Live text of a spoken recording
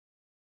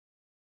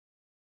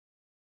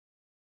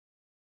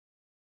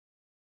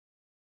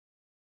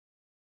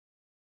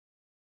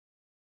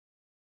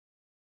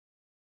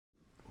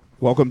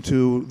Welcome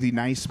to the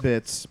Nice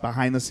Bits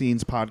behind the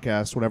scenes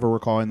podcast, whatever we're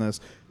calling this.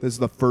 This is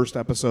the first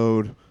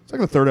episode. It's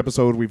like the third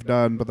episode we've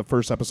done, but the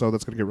first episode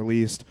that's going to get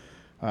released.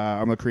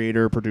 I'm the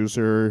creator,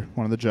 producer,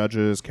 one of the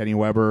judges, Kenny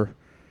Weber.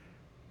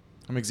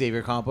 I'm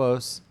Xavier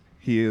Campos.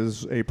 He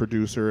is a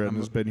producer and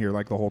has been here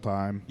like the whole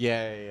time.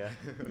 Yeah.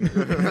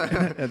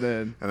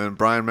 and then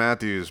Brian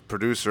Matthews,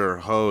 producer,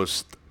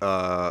 host,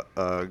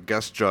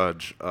 guest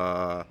judge.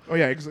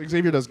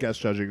 Xavier does guest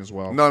judging as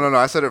well. No,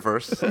 I said it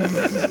first.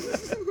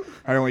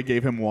 I only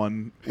gave him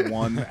one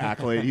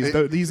accolade.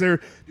 He's there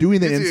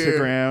doing the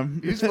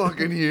Instagram. He's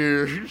fucking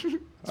here. He's been here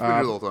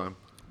the whole time.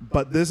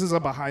 But this is a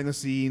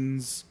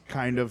behind-the-scenes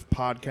kind of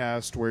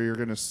podcast where you're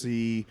going to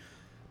see,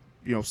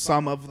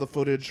 some of the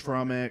footage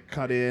from it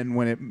cut in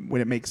when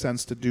it makes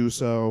sense to do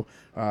so.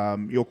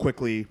 You'll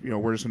quickly,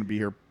 we're just going to be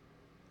here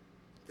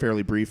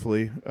fairly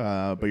briefly,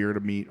 but you're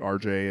going to meet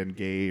RJ and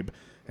Gabe,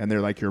 and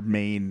they're like your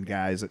main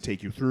guys that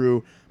take you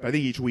through. But I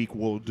think each week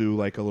we'll do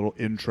like a little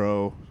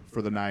intro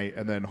for the night,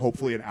 and then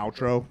hopefully an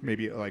outro,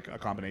 maybe like a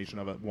combination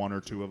of it,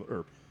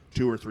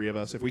 two or three of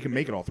us. If we can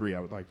make it all three, I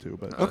would like to.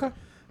 But okay.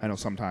 I know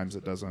sometimes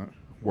it doesn't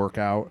work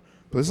out.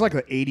 But this is like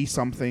the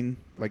 80-something,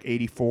 like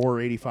 84,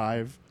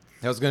 85.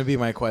 That was going to be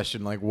my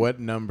question. Like, what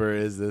number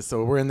is this?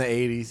 So we're in the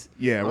 80s.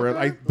 Yeah,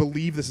 I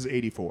believe this is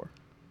 84.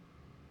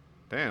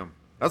 Damn.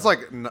 That's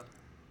like,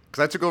 because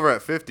I took over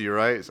at 50,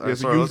 right? So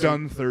you've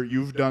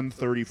done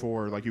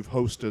 34. Like, you've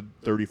hosted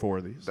 34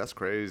 of these. That's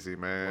crazy,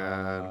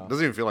 man. Wow.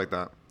 Doesn't even feel like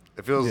that.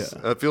 It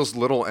feels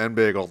little and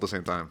big all at the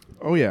same time.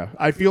 Oh, yeah.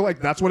 I feel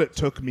like that's what it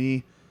took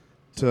me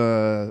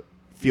to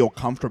feel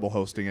comfortable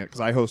hosting it,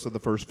 because I hosted the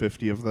first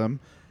 50 of them,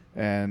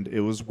 and it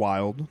was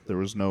wild. There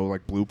was no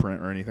like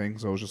blueprint or anything,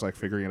 so it was just like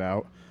figuring it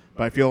out.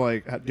 But I feel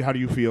like, how do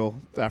you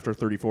feel after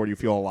 34? Do you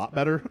feel a lot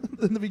better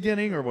than the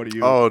beginning, or what do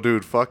you? Oh,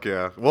 dude, fuck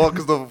yeah. Well,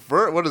 because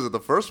the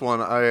first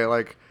one,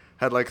 I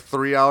had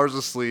 3 hours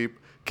of sleep,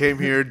 came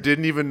here,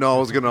 didn't even know I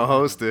was gonna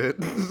host it.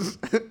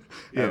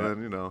 Yeah.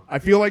 And then, I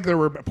feel like there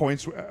were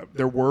points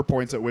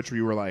at which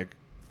we were like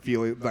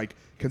feeling like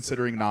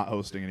considering not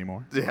hosting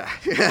anymore.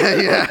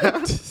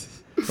 Yeah.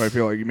 So I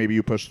feel like maybe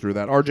you push through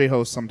that. RJ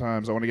hosts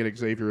sometimes. I want to get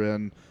Xavier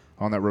in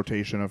on that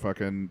rotation of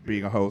fucking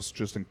being a host.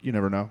 You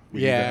never know.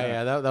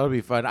 That would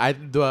be fun.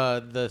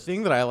 The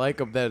thing that I like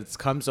of that it's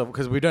come so,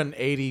 because we've done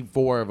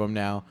 84 of them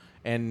now,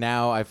 and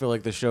now I feel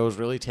like the show's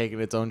really taken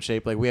its own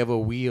shape. Like, we have a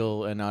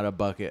wheel and not a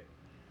bucket.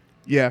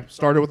 Yeah,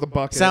 started with the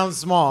bucket. Sounds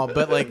small,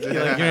 but like, you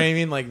know what I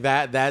mean? Like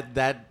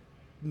that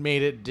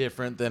made it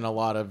different than a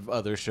lot of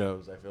other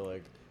shows, I feel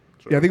like.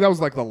 Yeah, I think that was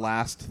like the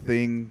last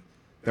thing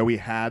that we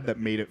had that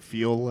made it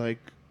feel like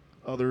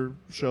other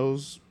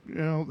shows,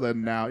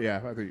 then now,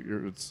 I think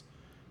it's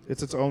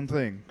its own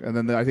thing. And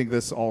then I think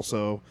this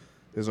also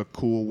is a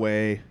cool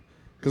way,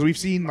 because we've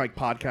seen like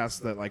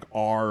podcasts that like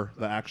are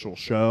the actual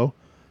show,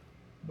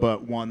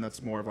 but one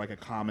that's more of like a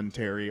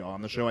commentary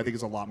on the show, I think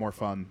is a lot more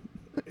fun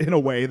in a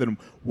way than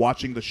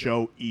watching the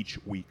show each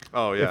week.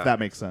 Oh, yeah. If that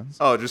makes sense.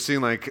 Oh, just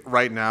seeing like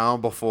right now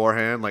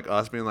beforehand, like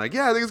us being like,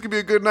 yeah, I think it's going to be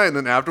a good night. And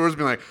then afterwards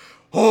being like,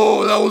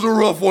 oh, that was a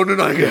rough one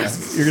tonight,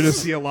 guys. You're going to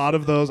see a lot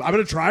of those. I'm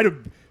going to try to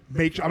I'm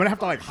going to have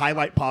to like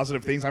highlight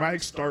positive things. I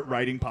might start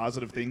writing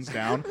positive things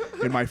down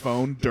in my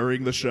phone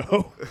during the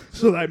show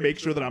so that I make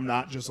sure that I'm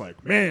not just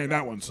like, man,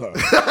 that one sucks.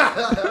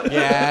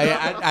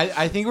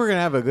 I think we're going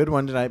to have a good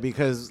one tonight,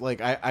 because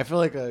like I feel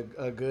like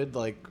a good,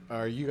 like,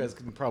 or you guys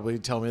can probably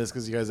tell me this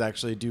because you guys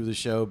actually do the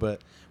show,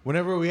 but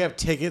whenever we have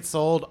tickets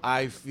sold,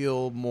 I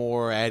feel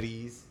more at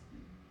ease.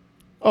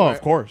 Oh, right?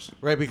 Of course.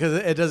 Right, because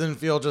it doesn't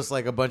feel just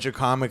like a bunch of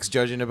comics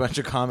judging a bunch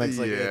of comics.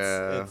 Like,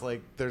 yeah. it's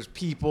like there's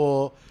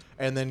people,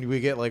 and then we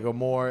get like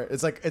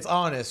it's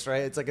honest,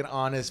 right? It's like an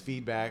honest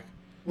feedback.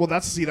 Well,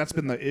 that's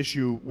been the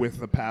issue with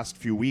the past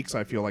few weeks,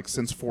 I feel like,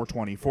 since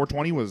 420.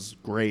 420 was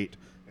great,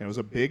 and it was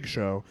a big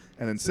show.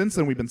 And then since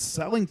then, we've been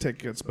selling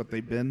tickets, but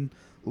they've been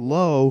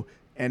low.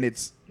 And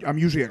I'm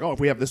usually like, if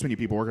we have this many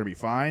people, we're going to be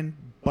fine.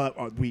 But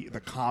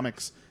the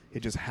comics,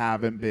 it just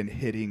haven't been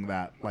hitting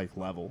that like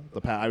level.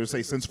 I would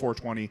say since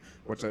 420,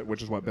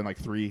 which is been like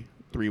three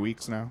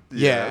weeks now.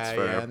 Yeah, that's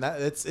fair. And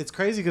it's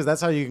crazy, because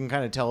that's how you can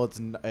kind of tell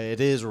it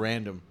is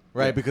random,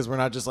 right? Yeah. Because we're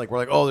not just like, we're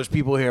like, oh, there's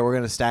people here, we're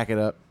gonna stack it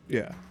up.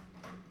 Yeah.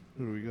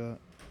 Who do we got?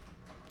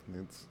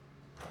 Thanks.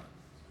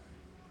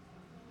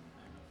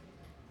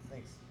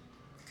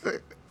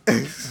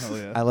 Hell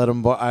yeah. I let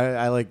him.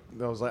 I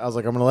was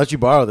like, I'm gonna let you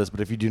borrow this,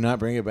 but if you do not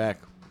bring it back,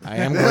 I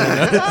am going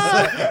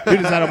to. Dude,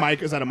 is that a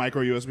mic? Is that a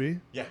micro USB?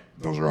 Yeah.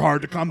 Those are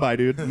hard to come by,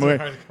 dude.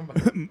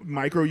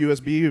 Micro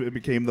USB, it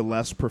became the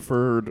less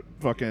preferred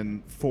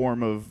fucking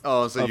form of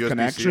USB-C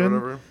connection. or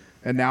whatever.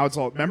 And now it's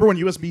all. Remember when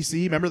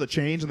USB-C? Remember the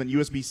change, and then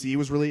USB-C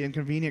was really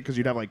inconvenient because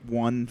you'd have like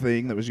one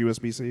thing that was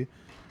USB-C.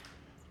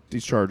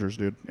 These chargers,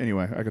 dude.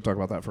 Anyway, I could talk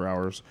about that for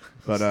hours.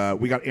 But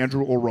we got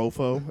Andrew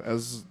Orofo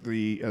as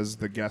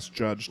the guest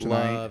judge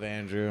tonight. Love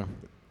Andrew.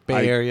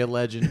 Bay Area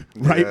legend.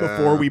 Right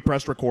before we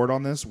pressed record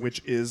on this,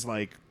 which is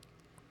like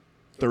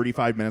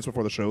 35 minutes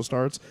before the show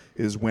starts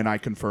is when I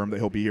confirm that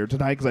he'll be here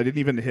tonight, because I didn't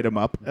even hit him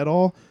up at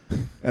all.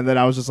 And then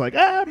I was just like,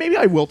 maybe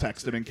I will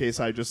text him in case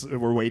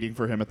we're waiting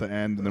for him at the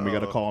end, and then we got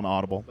to call an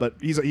audible. But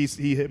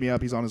he hit me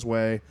up. He's on his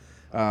way.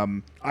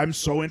 I'm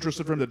so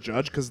interested for him to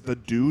judge, because the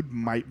dude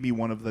might be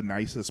one of the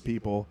nicest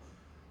people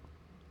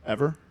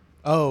ever.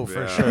 Oh,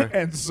 for sure.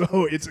 And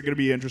so it's going to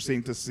be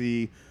interesting to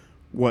see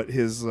what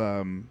his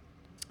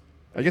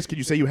I guess, could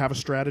you say you have a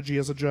strategy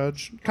as a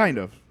judge? Kind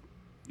of.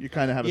 You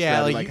kind of have a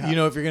strategy. Like you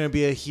know, if you're going to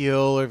be a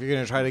heel or if you're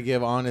going to try to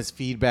give honest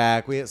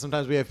feedback.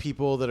 Sometimes we have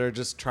people that are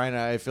just trying to,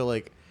 I feel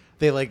like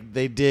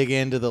they dig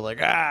into the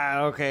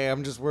okay,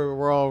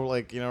 we're all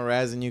like,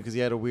 razzing you because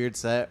you had a weird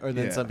set. Or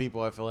then some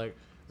people I feel like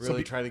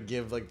really try to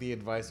give like the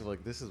advice of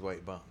like, this is why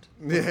you bumped.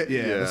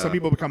 Yeah. Some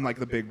people become like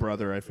the big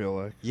brother, I feel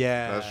like.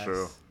 Yeah. That's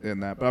true.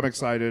 In that. But I'm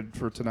excited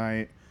for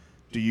tonight.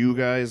 Do you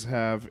guys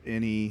have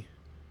any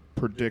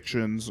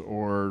predictions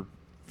or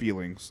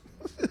feelings?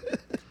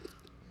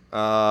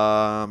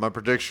 My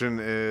prediction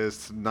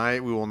is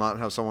tonight we will not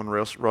have someone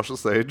rush the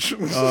stage.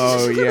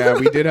 Oh, yeah.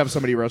 We did have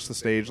somebody rush the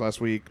stage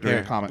last week during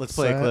a comment. Let's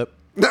play a clip.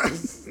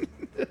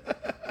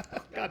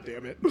 God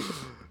damn it.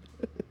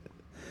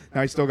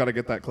 Now I still got to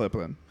get that clip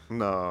in.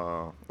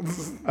 No.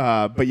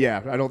 But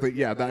yeah, I don't think,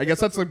 I guess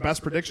that's the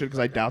best prediction, because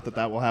I doubt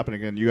that will happen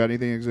again. You got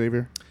anything,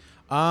 Xavier?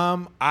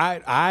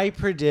 I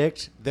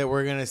predict that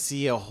we're going to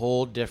see a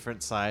whole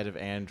different side of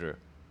Andrew.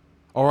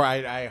 Or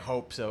I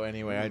hope so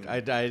anyway. I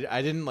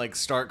didn't like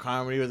start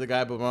comedy with a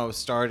guy, but when I was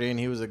starting,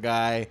 he was a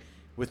guy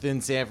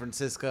within San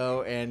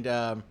Francisco,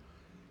 and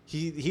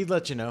he'd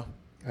let you know.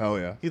 Hell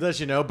yeah. He'd let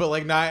you know, but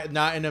like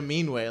not in a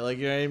mean way. Like,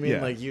 you know what I mean?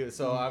 Yeah. Like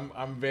so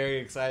I'm very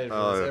excited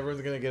for this. Yeah.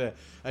 Everyone's gonna get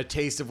a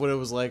taste of what it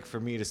was like for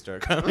me to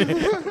start comedy.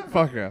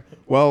 Fuck yeah.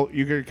 Well,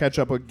 you're going to catch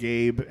up with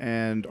Gabe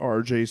and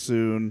RJ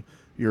soon.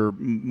 You're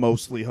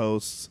mostly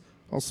hosts.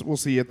 We'll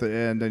see you at the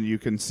end, and you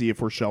can see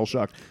if we're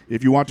shell-shocked.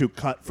 If you want to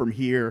cut from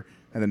here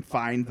and then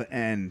find the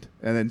end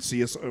and then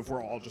see us if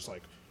we're all just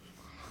like...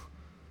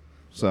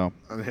 So,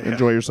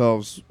 enjoy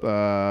yourselves.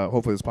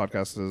 Hopefully this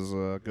podcast is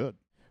good.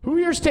 Who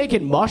here's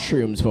taken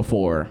mushrooms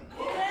before?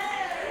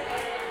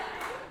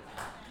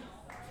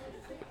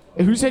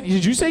 Who said?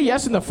 Did you say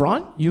yes in the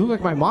front? You look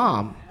like my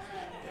mom.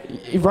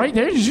 Right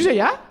there? Did you say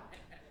yeah?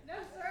 No,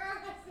 sir.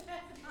 I said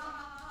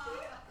ha.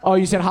 Oh,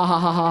 you said ha ha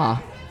ha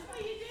ha. That's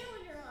what you do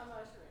when you're on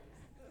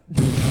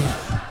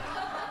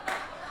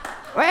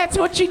mushrooms. That's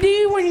what you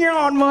do when you're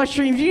on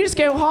mushrooms. You just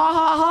go ha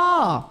ha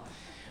ha.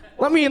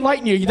 Let me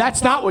enlighten you.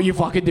 That's not what you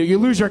fucking do. You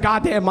lose your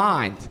goddamn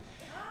mind.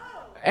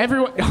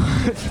 Everyone.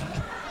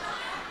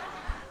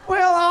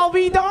 Well, I'll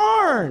be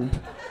darned.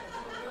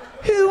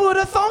 Who would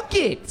have thunk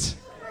it?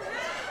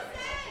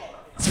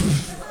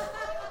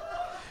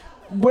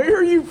 Where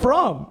are you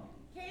from?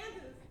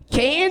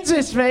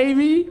 Kansas,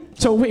 baby.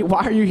 So wait,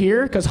 why are you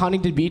here? Because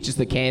Huntington Beach is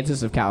the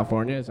Kansas of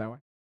California. Is that why?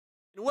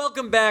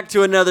 Welcome back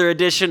to another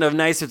edition of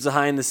Nice It's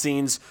Behind the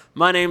Scenes.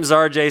 My name's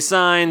RJ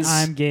Sines.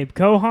 I'm Gabe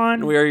Kohan.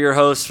 And we are your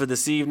hosts for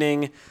this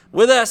evening.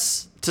 With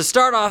us to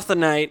start off the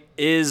night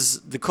is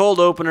the cold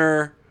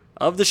opener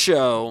of the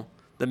show,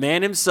 the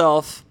man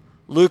himself,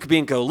 Luke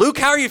Binko. Luke,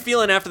 how are you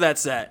feeling after that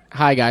set?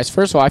 Hi, guys.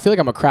 First of all, I feel like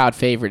I'm a crowd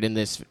favorite in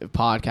this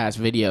podcast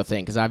video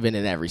thing because I've been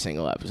in every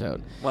single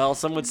episode. Well,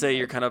 some would say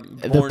you're kind of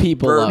The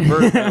people love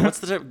me. What's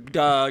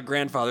the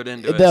grandfather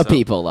didn't do it? The so.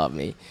 people love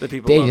me. The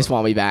people They love just me.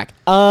 want me back.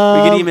 We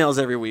get emails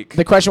every week.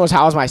 The question was,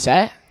 how was my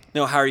set?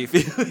 No, how are you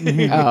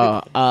feeling?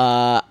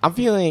 I'm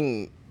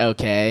feeling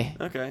okay.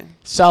 Okay.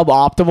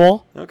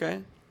 Suboptimal.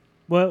 Okay.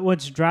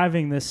 What's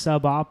driving this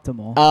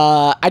suboptimal?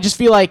 I just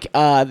feel like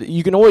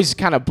you can always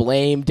kind of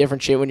blame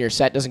different shit when your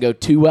set doesn't go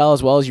too well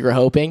as you were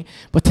hoping.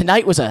 But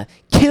tonight was a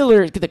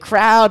killer. The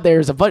crowd,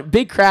 there's a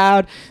big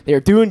crowd. They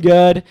were doing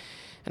good.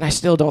 And I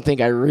still don't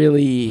think I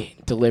really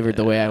delivered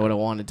the way I would have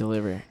wanted to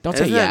deliver. Don't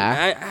say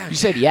yeah. You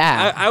said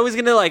yeah. I was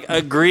going to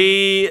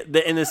agree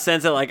in the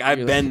sense that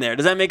I've been there.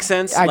 Does that make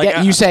sense?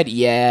 You said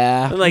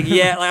yeah.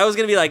 I was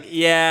going to be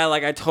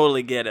I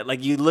totally get it.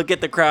 You look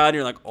at the crowd and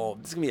you're like, oh,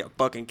 this is going to be a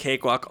fucking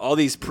cakewalk. All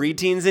these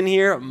preteens in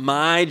here,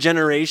 my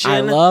generation. I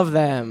love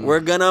them.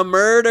 We're going to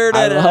murder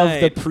tonight. I love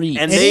the preteens.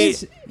 And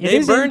it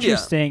is burned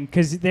interesting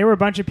because there were a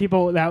bunch of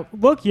people that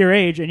look your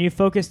age and you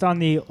focused on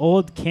the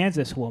old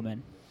Kansas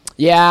woman.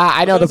 Yeah,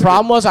 I know. The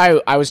problem was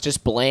I was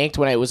just blanked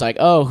when it was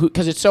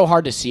because it's so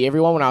hard to see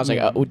everyone when I was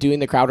doing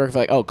the crowd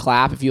work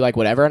clap if you like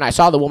whatever. And I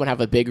saw the woman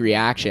have a big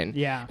reaction.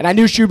 Yeah. And I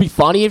knew she would be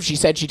funny if she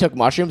said she took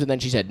mushrooms and then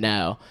she said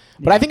no.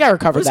 But I think I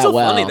recovered that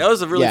well. Funny. That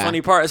was a really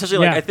funny part,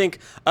 especially Yeah. I think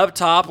up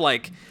top,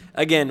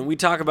 again, we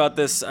talk about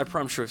this.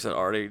 I'm sure I've said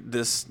already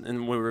this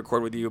and when we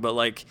record with you,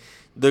 but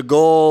the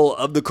goal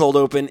of the cold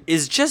open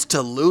is just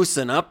to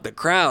loosen up the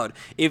crowd.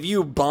 If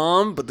you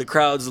bomb but the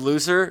crowd's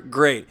looser,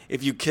 great.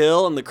 If you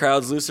kill and the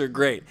crowd's looser,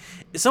 great.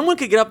 Someone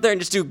could get up there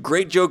and just do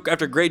great joke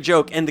after great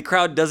joke and the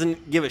crowd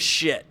doesn't give a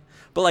shit.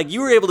 But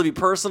you were able to be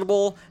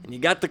personable and you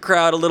got the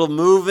crowd a little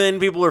moving.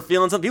 People were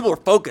feeling something. People were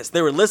focused.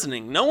 They were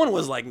listening. No one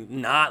was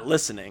not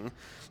listening.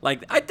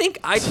 Like I think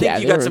Yeah,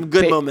 you they got were- some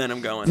good they-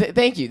 momentum going.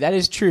 Thank you. That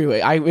is true.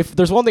 If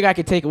there's one thing I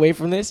could take away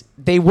from this,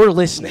 they were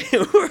listening. They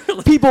were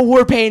like- People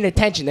were paying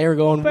attention. They were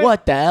going, But-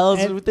 "What the hell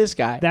is and with this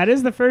guy?" That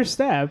is the first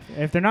step.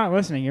 If they're not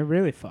listening, you're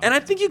really fucked. and I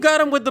think you got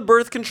him with the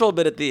birth control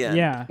bit at the end.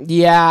 yeah.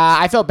 Yeah,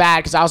 I felt bad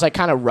because I was like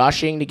kind of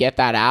rushing to get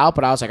that out,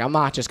 but I was like, I'm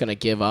not just gonna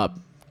give up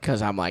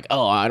because I'm like,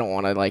 oh, I don't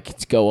want to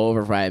like go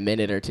over by a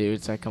minute or two.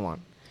 It's like, come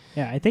on,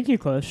 Yeah, I think you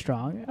closed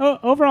strong.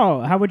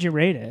 Overall, how would you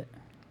rate it?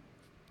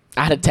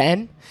 out of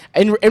 10,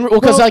 and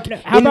because like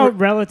how about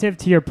relative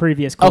to your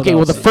previous? Cold okay,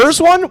 well the Open? first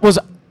one was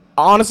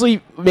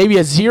honestly maybe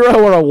a 0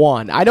 or a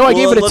 1. I know I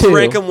gave it a let's 2.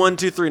 rank them 1,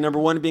 2, 3. Number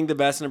 1 being the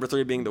best, number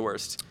 3 being the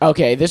worst.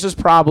 Okay, this was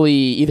probably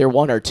either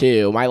 1 or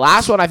 2. My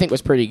last one I think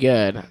was pretty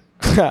good.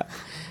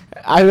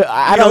 I You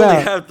don't only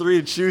know. have 3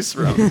 to choose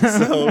from,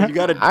 so you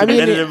got to I mean,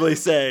 definitively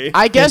say.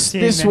 I guess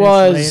 15 this minutes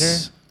was.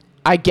 later.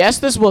 I guess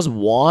this was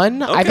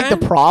 1. I think Okay.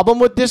 the problem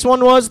with this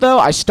one was though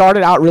I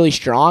started out really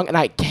strong and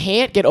I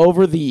can't get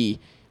over the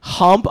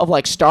hump of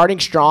like starting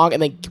strong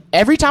and then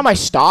every time I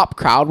stop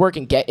crowd work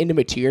and get into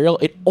material,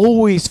 it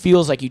always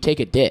feels like you take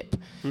a dip.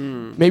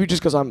 Maybe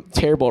just because I'm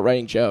terrible at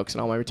writing jokes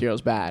and all my material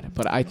is bad,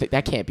 but I think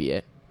that can't be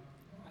it.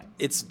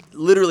 It's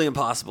literally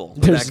impossible.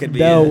 There's that could be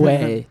no it.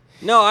 way.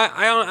 No,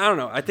 I don't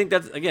know. I think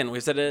that's, again,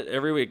 we've said it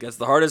every week. That's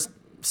the hardest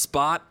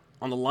spot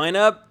on the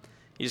lineup.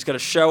 You just got to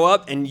show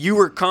up, and you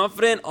were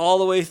confident all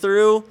the way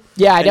through.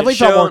 Yeah, I and definitely it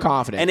felt more showed-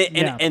 confident.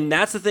 And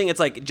that's the thing. It's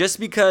like just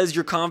because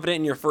you're confident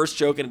in your first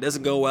joke and it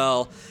doesn't go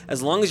well,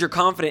 as long as you're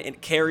confident,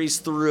 it carries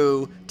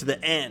through to the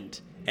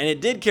end. And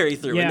it did carry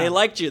through, and Yeah. they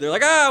liked you. They're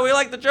like, we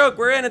like the joke.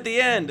 We're in at the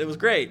end. It was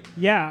great.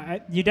 Yeah,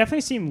 you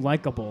definitely seem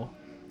likable.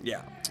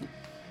 Yeah.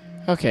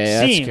 Okay,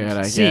 that's Seemed. good,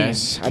 I Seemed.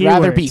 guess. I'd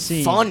rather Keyword, be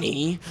seemed.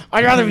 funny.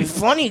 I'd rather be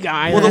funny,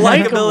 guy. Well, the than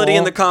likability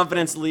and the likable.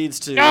 confidence leads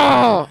to.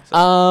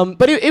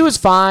 But it was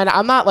fine.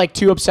 I'm not like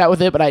too upset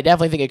with it, but I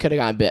definitely think it could have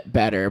gone a bit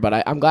better.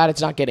 But I'm glad it's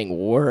not getting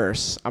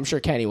worse. I'm sure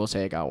Kenny will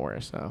say it got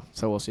worse, though.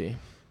 So we'll see.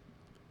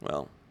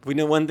 Well, we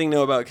know one thing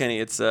know about Kenny.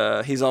 It's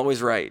he's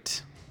always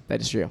right. That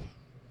is true.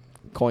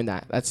 Coin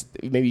that. That's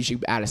maybe you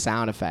should add a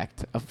sound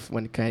effect of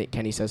when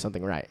Kenny says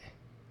something right.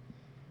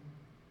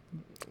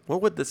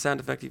 What would the sound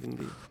effect even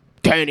be?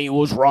 Kenny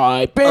was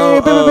right.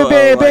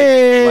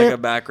 Like a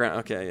background.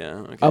 Okay, yeah.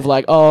 Okay. Of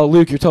like, oh,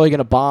 Luke, you're totally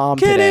gonna bomb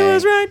Kenny today.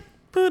 was right.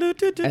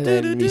 And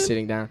then me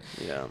sitting down.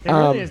 Yeah. There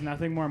really Um, is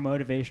nothing more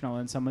motivational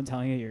than someone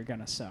telling you you're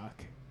gonna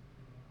suck.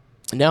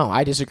 No,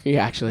 I disagree.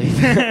 Actually,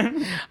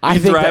 I You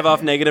think thrive that-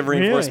 off negative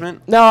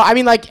reinforcement. No, I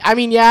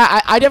mean,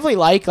 yeah, I definitely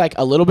like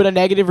a little bit of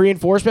negative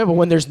reinforcement, but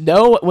when there's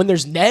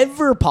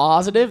never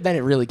positive, then it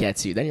really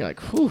gets you. Then you're like,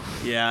 whew,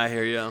 Yeah, I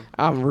hear you.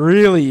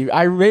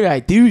 maybe I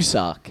do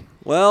suck.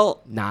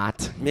 Well,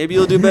 Not maybe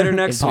you'll do better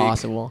next week.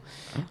 impossible.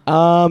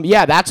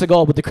 Yeah, that's the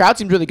goal. But the crowd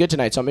seemed really good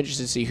tonight, so I'm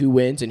interested to see who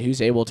wins and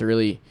who's able to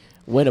really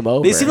win them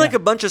over. They seem like a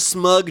bunch of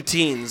smug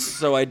teens,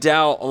 so I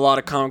doubt a lot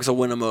of comics will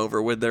win them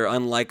over with their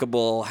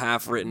unlikable,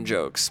 half-written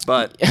jokes.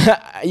 But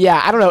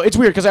Yeah, I don't know. It's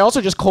weird because I also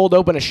just cold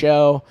opened a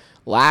show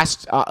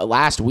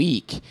last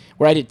week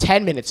where I did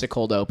 10 minutes to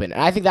cold open,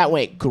 and I think that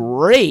went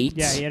great.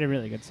 Yeah, he had a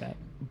really good set.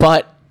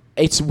 But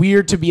it's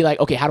weird to be like,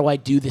 okay, how do I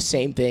do the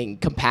same thing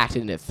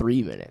compacted into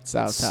 3 minutes?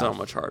 That was so tough.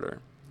 much harder.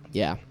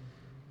 Yeah,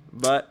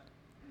 But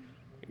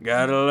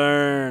gotta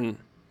learn.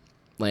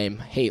 lame.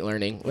 Hate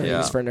learning. Learning Yeah.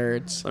 is for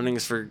nerds. Learning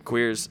is for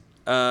queers.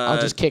 I'll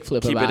just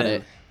kickflip keep about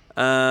in.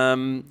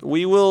 it.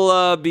 We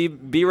will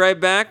be right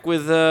back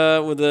with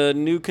a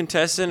new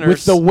contestant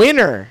With the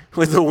winner.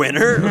 with the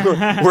winner.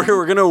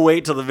 we're gonna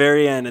wait till the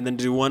very end and then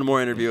do one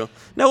more interview.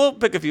 Now we'll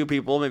pick a few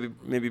people.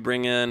 Maybe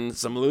bring in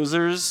some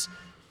losers,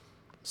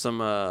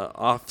 some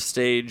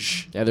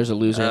offstage Yeah, there's a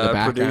loser in the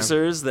background.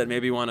 producers that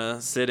maybe want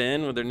to sit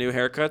in with their new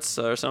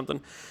haircuts or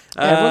something.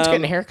 Yeah, everyone's Um,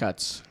 getting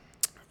haircuts.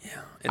 Yeah,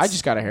 I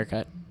just got a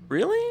haircut.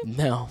 really.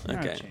 No. Okay.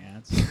 No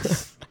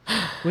chance.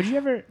 Would you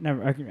ever?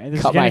 Never. Okay, this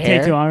is Cut my gonna take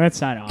hair? too long. Let's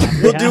sign off.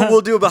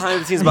 We'll do a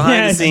behind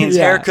the scenes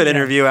Yeah. haircut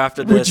interview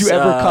after this. Would you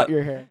ever cut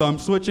your hair? So I'm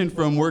switching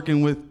from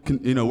working with,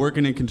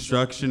 working in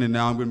construction, and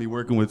now I'm going to be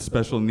working with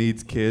special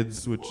needs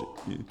kids, which,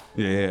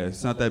 yeah,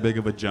 it's not that big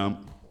of a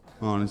jump,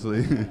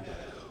 honestly.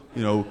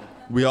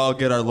 We all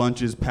get our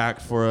lunches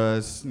packed for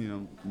us.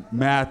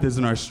 Math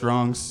isn't our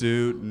strong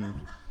suit, and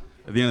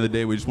at the end of the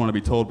day, we just want to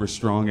be told we're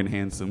strong and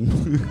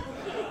handsome.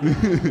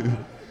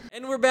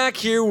 And we're back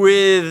here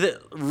with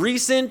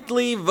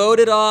recently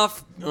voted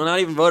off. Well, not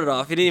even voted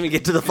off. He didn't even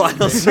get to the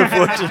finals,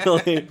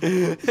 unfortunately.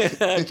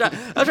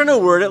 I'm trying to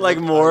word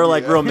it more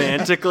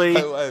romantically.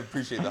 I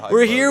appreciate the hype.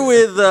 We're here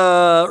with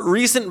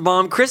recent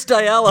bomb Chris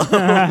Diallo.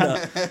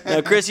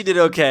 No, Chris, you did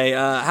okay.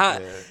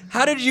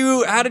 How did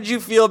you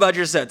feel about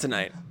your set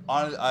tonight?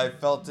 I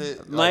felt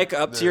it. Mike,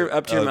 up to your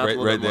mouth a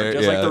little bit more,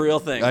 just like the real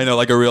thing. I know,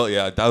 like a real,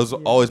 That was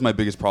always my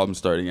biggest problem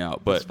starting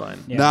out. But That's fine.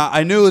 Yeah. Nah,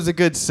 I knew it was a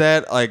good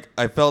set. Like,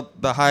 I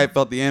felt the hype,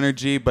 felt the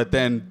energy. But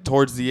then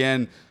towards the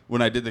end,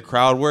 when I did the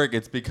crowd work,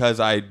 it's because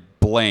I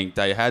blanked.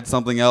 I had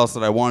something else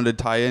that I wanted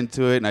to tie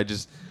into it, and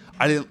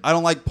I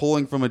don't like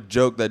pulling from a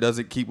joke that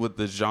doesn't keep with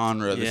the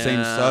genre, the same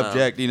Yeah.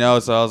 subject,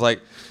 So I was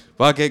like,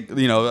 fuck it,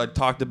 I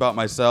talked about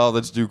myself.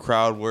 Let's do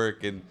crowd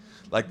work, and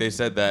like they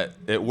said that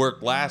it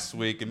worked last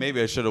week, and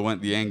maybe I should have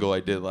went the angle I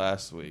did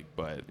last week,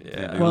 but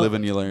Yeah. you Well, live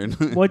and you learn.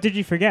 What did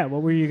you forget?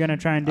 What were you gonna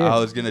try and do? I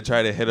was gonna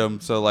try to hit him.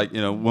 So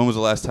when was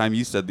the last time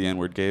you said the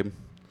N-word, Gabe?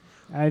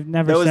 I've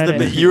never That was said the it.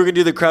 bit. You were gonna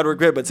do the crowd work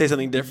bit, but say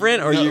something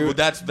different, or No, you? well,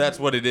 that's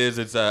what it is.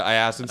 It's I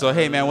asked them. So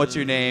hey man, what's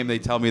your name? They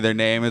tell me their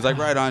name. It's like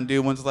right on,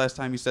 dude. When's the last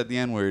time you said the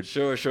N-word?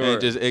 Sure.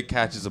 And it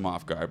catches them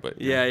off guard. But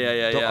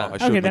Yeah.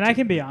 Okay, then I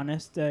can be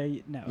honest.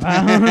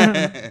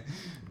 No.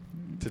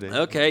 Today.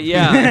 Okay,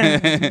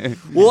 yeah.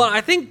 Well,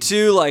 I think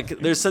too, like,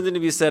 there's something to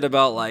be said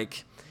about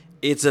like,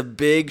 it's a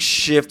big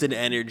shift in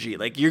energy.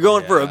 Like you're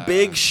going for a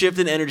big shift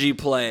in energy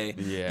play.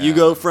 Yeah. You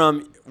go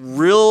from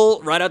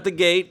real right out the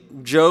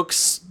gate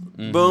jokes,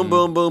 boom,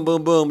 boom, boom,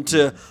 boom, boom,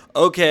 to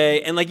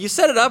okay, and like you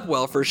set it up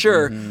well for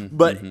sure.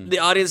 But the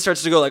audience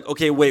starts to go like,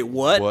 okay, wait,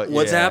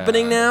 what's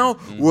happening now?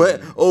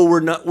 What? Oh, we're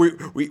not.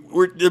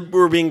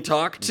 We're being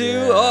talked to.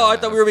 Yeah. Oh, I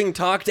thought we were being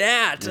talked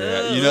at.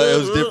 Yeah. It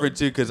was different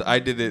too because I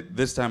did it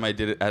this time. I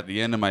did it at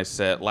the end of my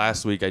set.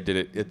 Last week I did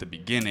it at the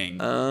beginning.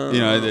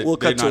 We'll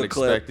cut they're to not a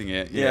clip. expecting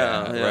it.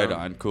 Yeah, yeah. Right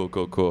on. Cool.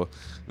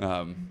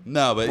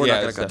 No, but We're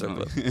yeah, not it's gonna cut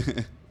to a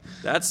definitely.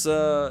 That's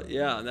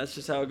that's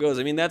just how it goes.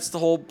 I mean, that's the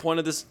whole point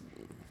of this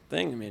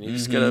thing. I mean, you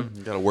just gotta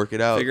You gotta work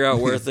it out. figure out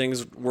where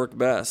things work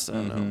best. I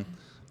don't know.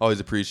 Always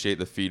appreciate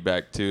the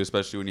feedback too,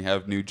 especially when you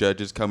have new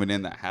judges coming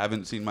in that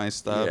haven't seen my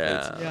stuff.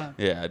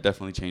 Yeah. It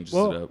definitely changes it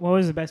What up.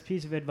 was the best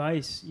piece of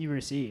advice you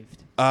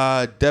received?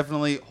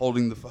 Definitely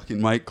holding the fucking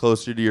mic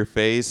closer to your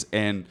face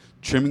and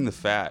trimming the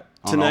fat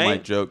on all my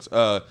Tonight? jokes.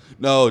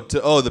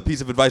 The piece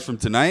of advice from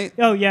tonight.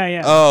 Oh yeah.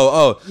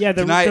 Yeah,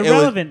 the tonight it was-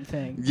 relevant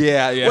thing.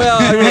 Yeah. Well,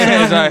 I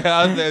mean, Sorry,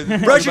 I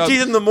was brush your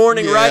teeth in the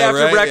morning right Yeah,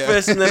 after right,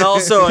 breakfast, and then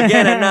also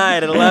again at night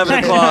at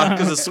 11 o'clock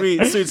is a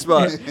sweet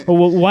spot.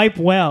 Well, wipe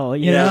well,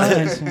 you know. Yeah.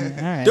 It's, all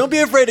right. Don't be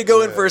afraid to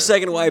go in for a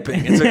second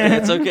wiping. It's okay.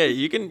 It's okay.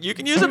 You can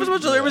use up as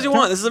much as you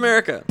want. This is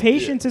America.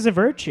 Patience is a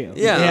virtue.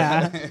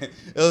 Yeah. It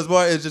was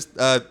more. It's just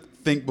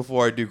think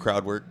before I do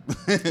crowd work.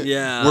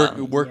 Yeah.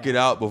 Work it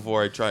out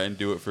before I try and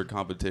do it for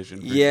competition.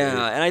 for Yeah,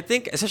 sure. and I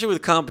think especially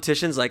with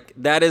competitions, like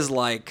that is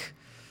like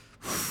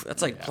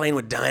that's like playing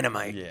with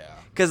dynamite. Yeah.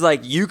 Because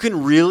like it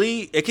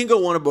can go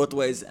one of both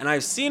ways, and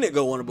I've seen it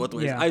go one of both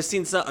ways. Yeah. I've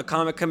seen a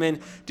comic come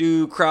in,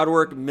 do crowd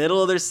work,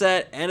 middle of their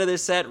set, end of their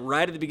set,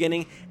 right at the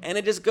beginning, and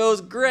it just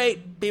goes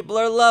great. People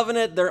are loving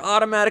it. They're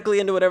automatically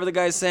into whatever the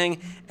guy's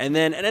saying, and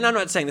then I'm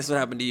not saying this would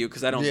happen to you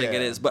because I don't think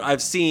it Yeah. is, but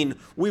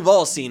we've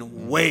all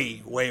seen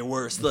way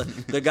worse.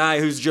 The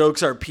guy whose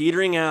jokes are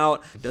petering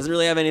out, doesn't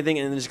really have anything,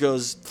 and then just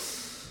goes.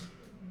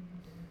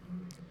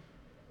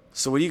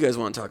 So what do you guys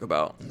want to talk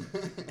about?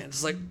 And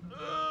it's like.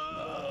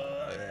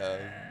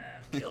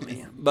 Kill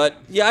me. But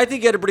yeah, I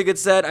think he had a pretty good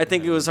set. I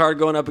think it was hard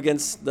going up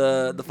against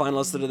the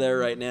finalists that are there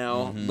right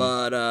now.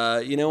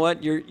 But you know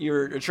what?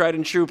 You're a tried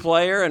and true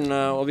player, and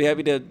we'll be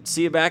happy to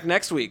see you back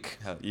next week.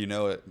 You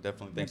know it.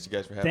 Definitely. Thanks you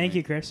guys for having me. Thank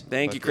you, Chris.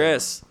 Thank you, Okay.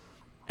 Chris.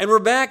 And we're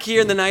back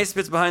here in the nice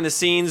bits behind the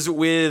scenes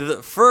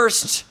with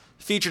first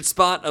featured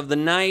spot of the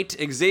night,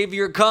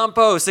 Xavier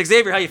Compost.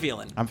 Xavier, how you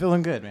feeling? I'm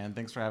feeling good, man.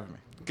 Thanks for having me.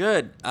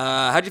 Good.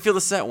 How'd you feel the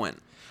set went?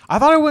 I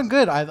thought it went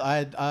good.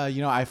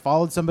 I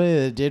followed somebody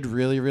that did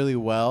really, really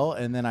well,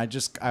 and then I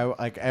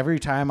like every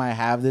time I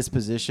have this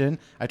position,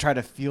 I try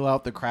to feel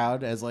out the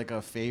crowd as like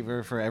a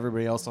favor for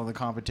everybody else on the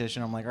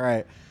competition. I'm like, all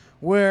right,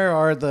 where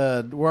are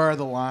the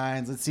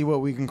lines? Let's see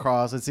what we can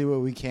cross. Let's see what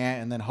we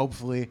can't, and then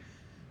hopefully,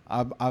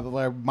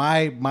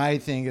 my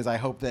thing is I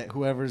hope that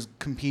whoever's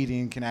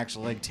competing can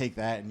actually like take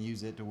that and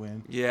use it to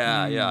win.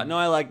 Yeah. No,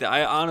 I like that.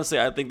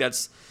 I think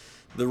that's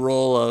the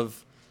role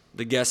of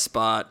the guest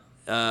spot.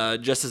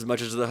 Just as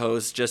much as the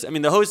host.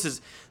 The host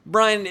is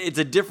Brian. It's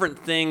a different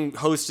thing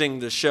hosting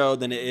the show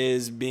than it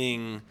is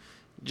being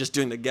just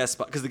doing the guest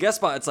spot. Because the guest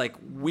spot, it's like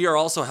we are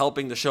also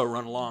helping the show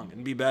run along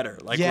and be better.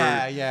 Like we're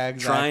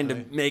exactly. trying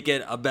to make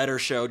it a better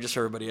show just for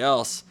everybody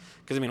else.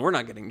 Because we're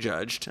not getting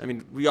judged.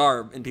 We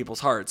are in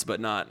people's hearts, but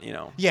not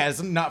Yeah,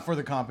 it's not for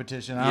the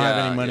competition. I don't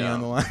have any money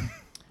on the line.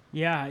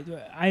 Yeah,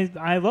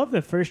 I love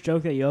the first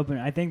joke that you opened.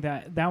 I think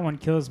that one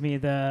kills me.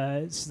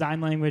 The sign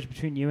language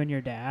between you and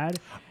your dad.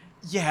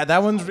 Yeah,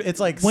 that one's it's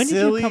like When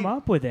silly. did you come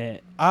up with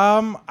it?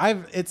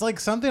 It's like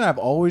something I've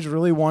always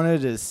really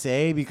wanted to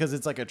say because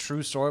it's like a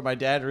true story. My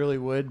dad really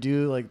would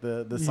do like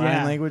the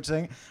sign language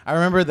thing. I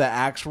remember the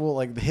actual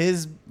like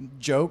his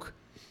joke,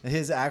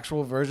 his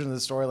actual version of the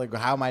story, like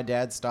how my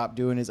dad stopped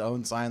doing his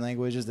own sign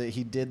language is that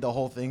he did the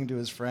whole thing to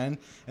his friend,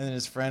 and then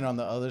his friend on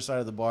the other side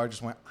of the bar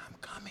just went, "I'm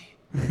coming,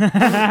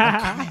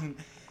 I'm coming."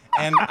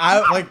 And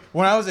I like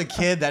when I was a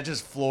kid, that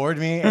just floored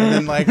me. And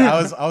then like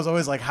I was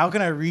always like, how can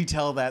I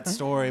retell that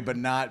story but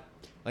not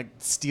like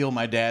steal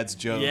my dad's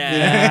joke?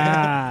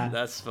 Yeah.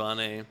 That's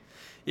funny.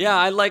 Yeah,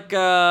 I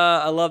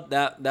love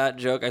that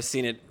joke. I've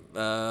seen it,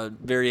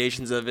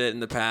 variations of it in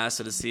the past,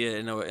 so to see it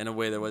in a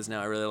way that was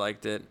now, I really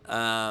liked it.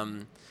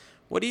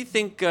 What do you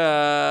think?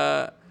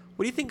 What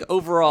do you think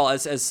overall,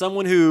 as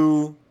someone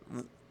who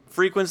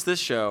frequents this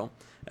show?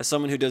 as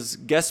someone who does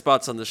guest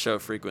spots on the show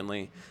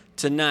frequently,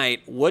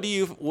 tonight, what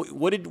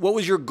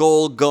was your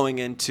goal going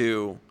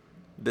into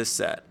this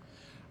set?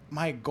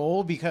 My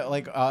goal,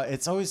 because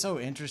it's always so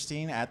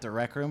interesting at the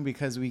Rec Room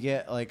because we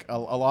get like a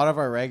lot of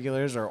our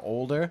regulars are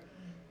older,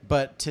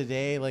 but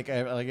today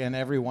and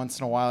every once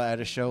in a while at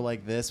a show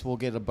like this we'll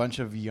get a bunch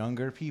of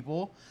younger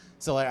people.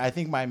 So I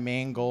think my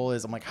main goal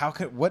is I'm like,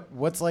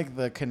 what's like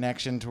the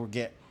connection to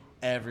get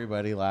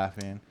everybody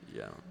laughing?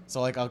 Yeah.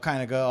 So I'll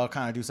kind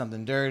of do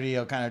something dirty,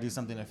 I'll kind of do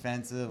something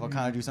offensive, I'll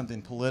kind of do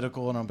something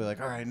political, and I'll be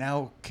like, all right,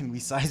 now can we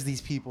size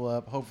these people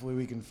up? Hopefully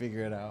we can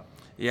figure it out.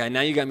 Yeah,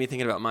 now you got me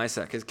thinking about my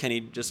set, because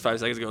Kenny just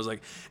 5 seconds ago was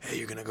like, hey,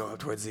 you're going to go up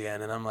towards the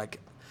end. And I'm like,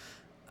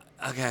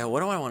 okay,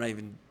 what do I want to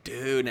even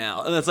do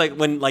now? And it's like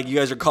when you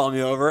guys are calling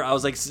me over, I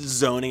was like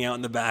zoning out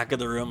in the back of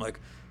the room, like,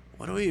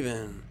 what do we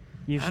even...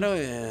 You should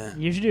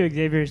do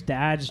Xavier's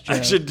dad's joke.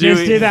 I should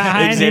do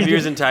that.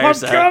 Xavier's entire I'm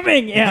set.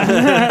 coming!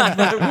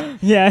 Yeah.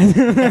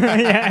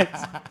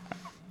 Yeah.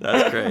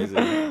 That's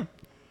crazy.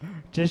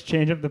 Just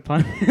change up the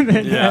pun.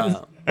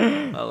 Yeah.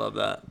 I love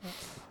that.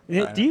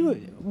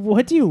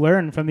 What do you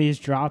learn from these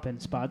drop-in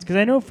spots? Because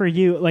I know for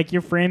you,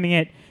 you're framing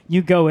it,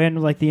 you go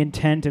in with the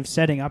intent of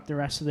setting up the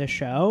rest of the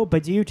show,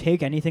 but do you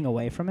take anything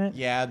away from it?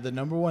 Yeah, the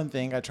number one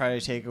thing I try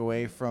to take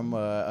away from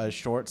a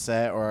short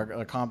set or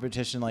a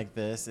competition like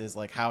this is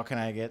how can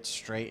I get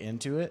straight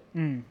into it?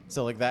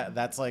 So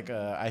that's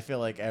I feel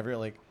like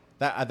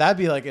that'd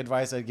be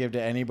advice I'd give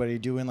to anybody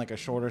doing a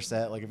shorter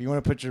set. If you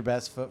want to put your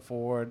best foot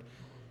forward,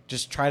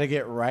 just try to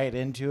get right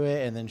into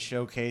it and then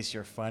showcase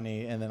you're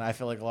funny. And then I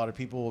feel like a lot of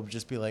people will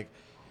just be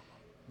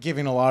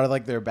giving a lot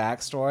of their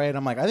backstory. And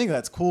I'm I think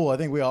that's cool. I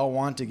think we all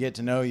want to get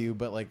to know you,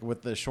 but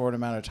with the short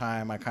amount of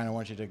time, I kind of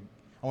want I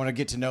want to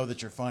get to know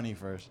that you're funny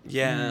first.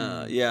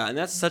 Yeah. Yeah. And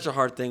that's such a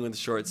hard thing with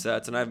short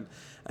sets. And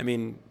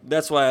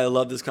that's why I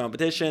love this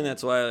competition.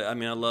 That's why, I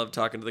love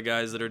talking to the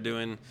guys that are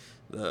doing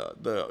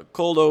the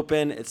cold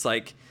open. It's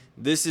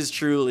this is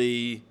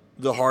truly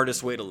the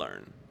hardest way to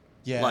learn.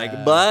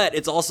 Yeah. But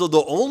it's also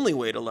the only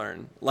way to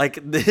learn.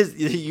 This,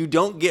 you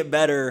don't get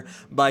better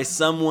by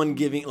someone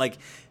giving.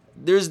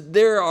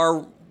 There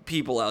are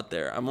people out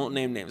there. I won't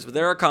name names, but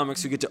there are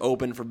comics who get to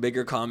open for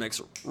bigger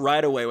comics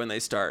right away when they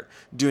start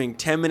doing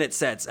 10-minute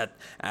sets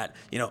at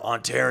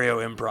Ontario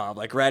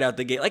Improv, right out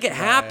the gate. It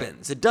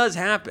happens. It does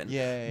happen.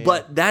 Yeah.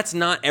 But that's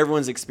not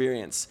everyone's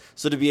experience.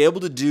 So to be able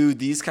to do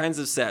these kinds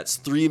of sets,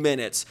 3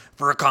 minutes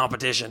for a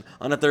competition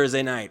on a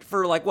Thursday night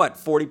for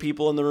 40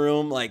 people in the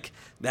room,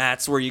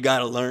 that's where you got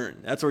to learn.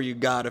 That's where you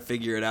got to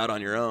figure it out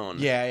on your own.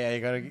 Yeah, you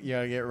gotta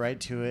get right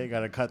to it. You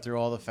gotta cut through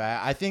all the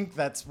fat. I think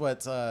that's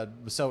what's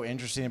so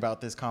interesting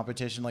about this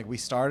competition. We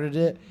started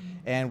it,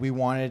 and we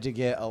wanted to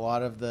get a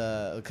lot of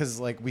because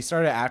we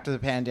started after the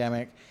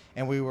pandemic,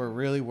 and we were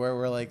really where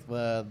we're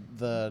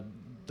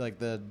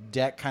the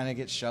deck kind of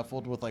gets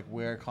shuffled with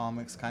where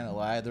comics kind of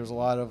lie. There's a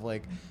lot of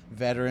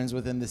veterans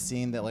within the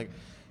scene that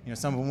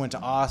some of them went to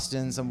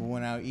Austin, some of them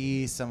went out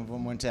east, some of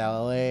them went to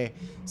LA.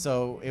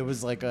 So it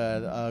was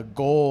a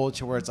goal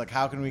to where it's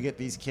how can we get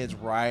these kids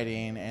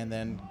writing and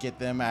then get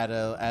them at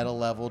a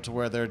level to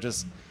where they're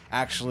just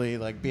actually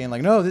being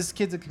no, this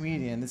kid's a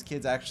comedian. This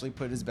kid's actually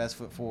put his best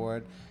foot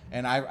forward.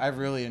 And I've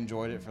really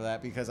enjoyed it for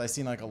that because I've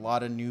seen a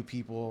lot of new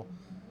people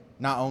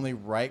not only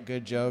write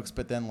good jokes,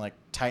 but then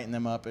tighten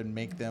them up and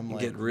make them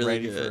get really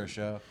ready good for a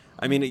show.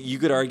 You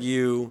could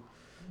argue...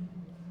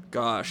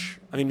 Gosh,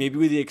 maybe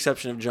with the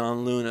exception of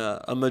John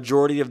Luna, a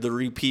majority of the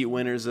repeat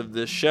winners of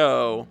this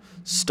show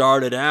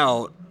started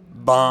out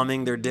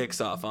bombing their dicks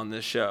off on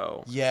this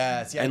show.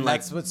 Yes, yeah, and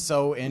that's what's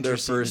so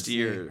interesting. Their first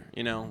year,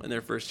 in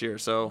their first year.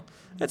 So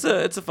it's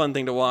a fun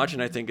thing to watch,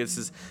 and I think this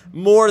is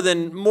more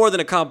than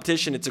a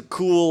competition. It's a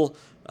cool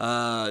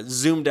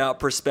zoomed out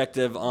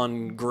perspective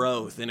on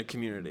growth in a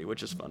community,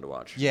 which is fun to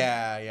watch.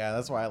 Yeah,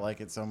 that's why I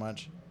like it so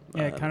much.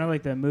 Yeah, kind of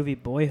like the movie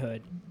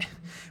Boyhood.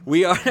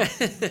 We are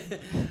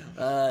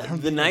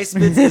the Nice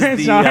Bits is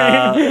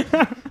the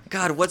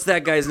God. What's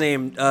that guy's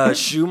name?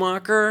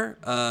 Schumacher.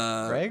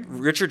 Greg?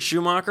 Richard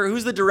Schumacher.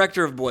 Who's the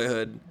director of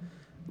Boyhood?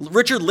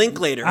 Richard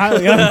Linklater. Oh,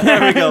 yeah.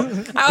 There we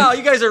go. Oh,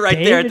 you guys are right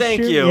there. David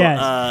Thank Schu- you.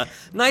 yes.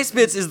 Nice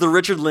Bits is the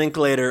Richard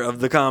Linklater of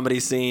the comedy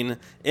scene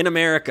in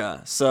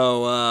America.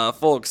 So,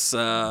 folks,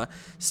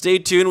 stay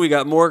tuned. We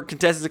got more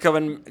contestants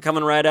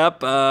coming right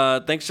up.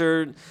 Thanks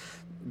for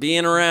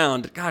being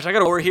around. Gosh,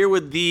 we're here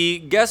with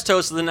the guest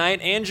host of the night,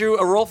 Andrew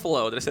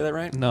Arolfo. Did I say that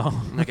right? No.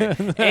 Okay.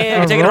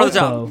 And take it over the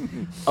top.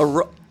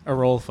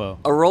 Arolfo.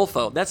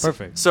 Arolfo. That's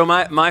perfect. So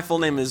my full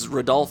name is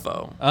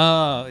Rodolfo.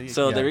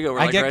 So yeah. there you go. We're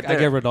I get right there. I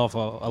get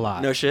Rodolfo a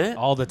lot. No shit?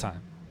 All the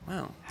time.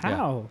 Wow.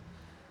 How?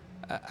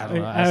 I don't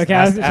know. Okay,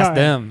 Ask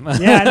them.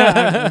 Yeah, no,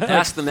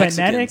 Ask the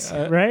Mexicans. Phonetics,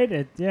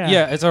 right?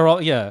 Yeah, it's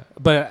yeah.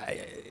 But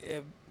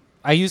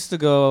I used to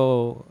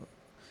go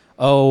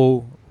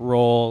roll,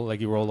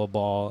 you roll a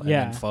ball, and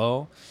then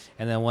fo.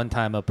 And then one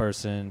time a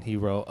person, he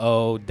wrote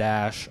O-ROL-PHO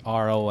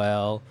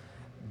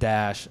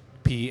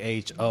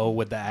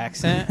with the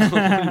accent.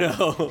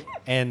 No.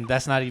 And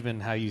that's not even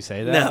how you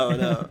say that.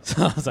 No.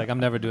 So I was I'm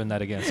never doing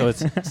that again. So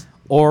it's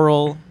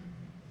oral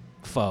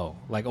fo,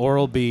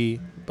 Oral B,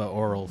 but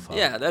oral fuck.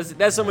 Yeah,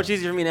 that's so much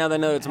easier for me now that I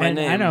know it's my And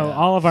name. I know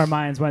all of our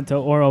minds went to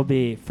Oral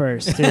B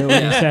first too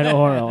when you said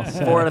oral.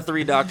 So. 4 out of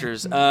 3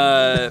 doctors.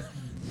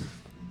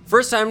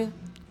 First time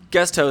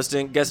guest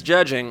hosting, guest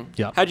judging.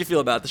 Yeah. How'd you feel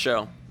about the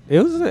show? It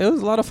was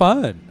a lot of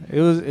fun. It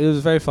was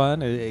very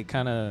fun. It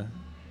kind of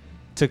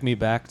took me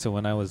back to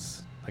when I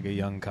was like a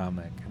young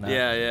comic. And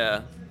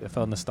Yeah. It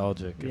felt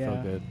nostalgic. It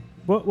felt good.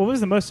 What was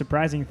the most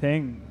surprising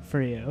thing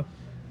for you?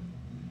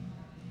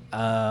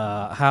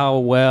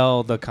 How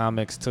well the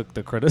comics took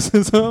the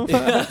criticism.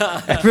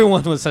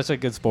 Everyone was such a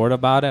good sport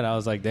about it. I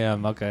was like,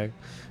 damn, okay,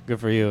 good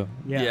for you.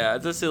 Yeah,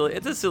 it's a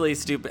silly,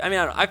 stupid. I mean,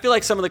 I feel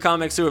like some of the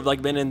comics who have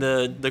like been in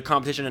the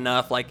competition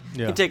enough, like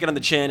can take it on the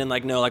chin and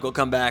like know like we'll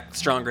come back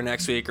stronger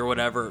next week or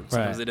whatever.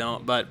 Sometimes they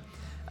don't. But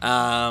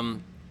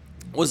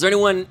was there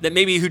anyone that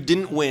maybe who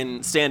didn't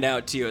win stand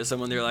out to you as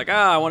someone they're like,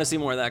 I want to see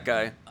more of that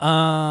guy?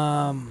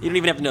 You don't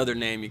even have to know their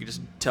name. You can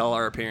just tell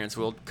our appearance.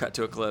 We'll cut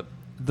to a clip.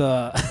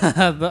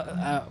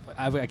 I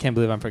can't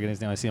believe I'm forgetting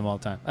his name. I see him all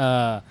the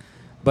time.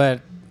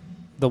 But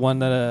the one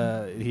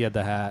that he had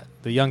the hat,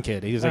 the young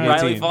kid, he was like 18.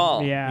 Riley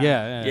Fall.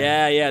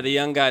 Yeah. The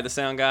young guy, the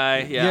sound guy.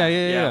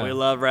 Yeah. We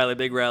love Riley,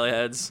 big Riley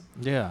heads.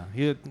 Yeah,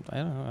 I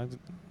don't know.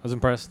 I was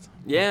impressed.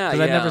 Yeah, because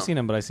I've never seen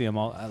him, but I see him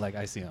all.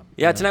 I see him.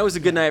 Yeah, tonight was a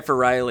good night for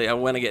Riley. I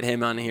want to get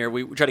him on here.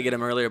 We tried to get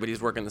him earlier, but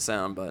he's working the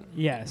sound. But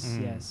yes,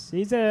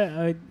 he's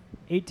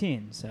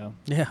 18, so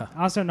yeah.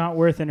 Also not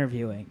worth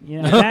interviewing.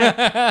 You know,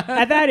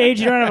 at that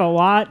age, you don't have a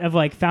lot of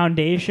like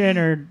foundation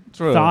or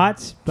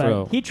thoughts,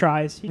 but he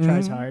tries. He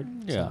tries hard.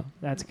 Yeah, so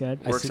that's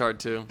good. Works hard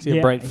too. See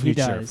a bright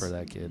future for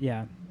that kid.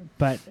 Yeah,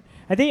 but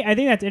I think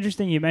that's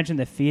interesting. You mentioned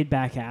the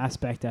feedback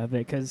aspect of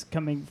it because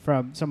coming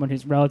from someone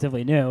who's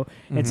relatively new,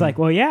 it's like,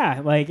 well,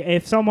 yeah, like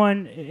if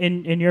someone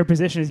in your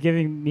position is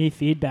giving me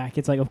feedback,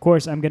 it's like, of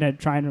course, I'm gonna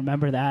try and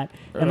remember that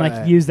and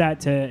like use that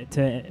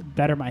to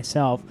better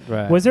myself.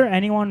 Right. Was there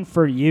anyone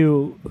for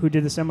you who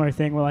did the similar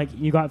thing where like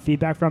you got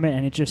feedback from it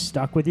and it just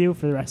stuck with you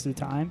for the rest of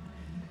the time?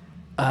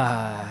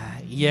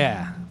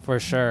 Yeah, for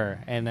sure.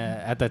 And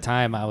at the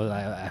time,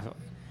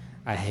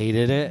 I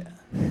hated it.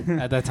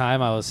 At the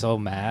time, I was so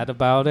mad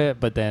about it,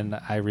 but then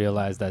I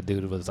realized that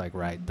dude was like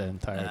right the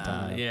entire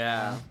time.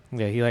 Yeah.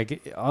 He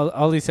like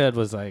all he said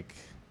was like,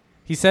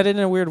 he said it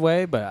in a weird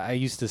way, but I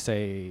used to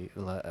say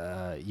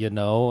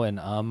and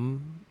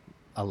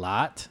a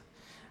lot,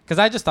 because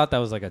I just thought that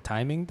was like a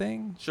timing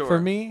thing for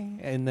me.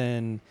 And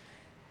then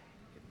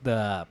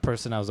the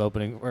person I was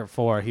opening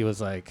for, he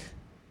was like,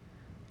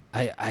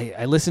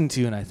 I listened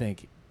to you and I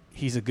think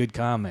he's a good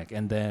comic,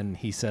 and then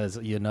he says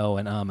and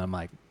I'm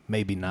like,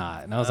 maybe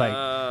not. And I was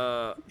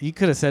like, you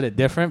could have said it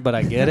different, but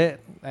I get it.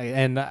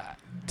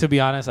 To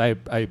be honest, I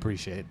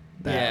appreciate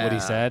that, what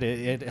he said.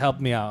 It helped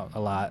me out a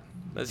lot.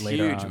 That's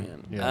later huge, on.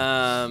 man.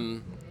 Yeah.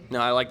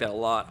 No, I like that a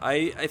lot.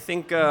 I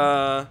think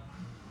overall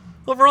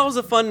it was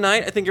a fun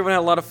night. I think everyone had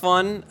a lot of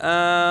fun.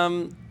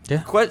 The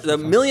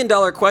 $1 million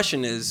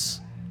question is,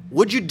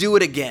 would you do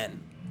it again?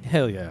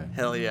 Hell yeah.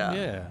 Hell yeah.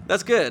 Yeah.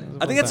 That's good.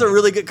 I think that's a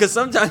really good, because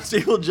sometimes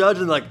people judge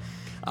and like,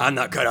 I'm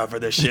not cut out for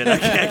this shit. I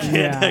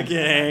can't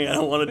hang. I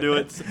don't want to do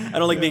it. I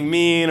don't like being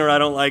mean, or I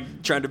don't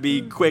like trying to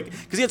be quick.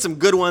 Because he had some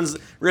good ones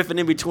riffing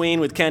in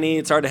between with Kenny.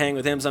 It's hard to hang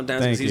with him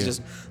sometimes because he's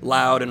just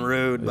loud and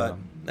rude. But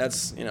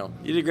that's, you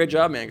did a great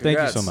job, man.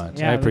 Congrats. Thank you so much.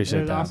 Yeah, I appreciate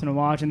it was that. awesome to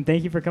watch, and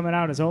thank you for coming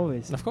out as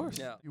always. Of course.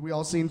 Yeah. We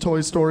all seen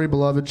Toy Story,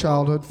 beloved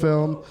childhood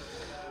film.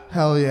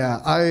 Hell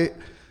yeah.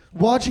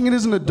 Watching it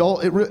as an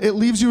adult, it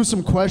leaves you with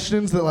some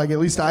questions that like at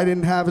least I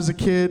didn't have as a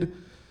kid.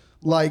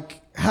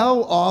 Like,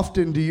 how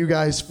often do you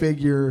guys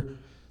figure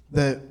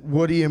that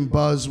Woody and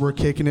Buzz were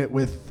kicking it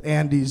with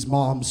Andy's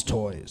mom's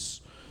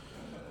toys?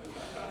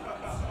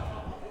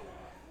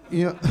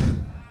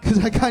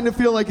 Because I kind of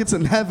feel like it's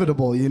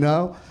inevitable,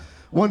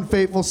 One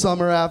fateful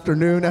summer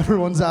afternoon,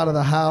 everyone's out of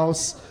the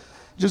house,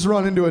 just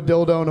run into a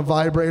dildo and a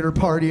vibrator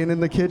partying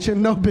in the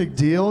kitchen. No big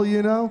deal,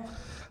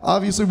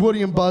 Obviously,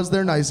 Woody and Buzz,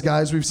 they're nice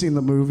guys. We've seen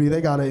the movie.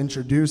 They got to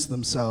introduce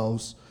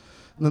themselves.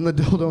 And then the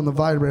dildo and the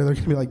vibrator, they're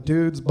going to be like,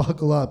 dudes,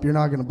 buckle up. You're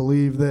not going to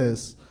believe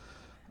this.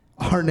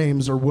 Our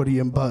names are Woody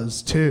and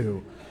Buzz,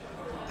 too.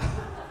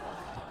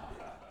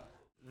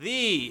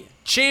 The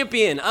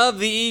champion of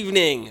the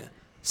evening,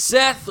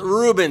 Seth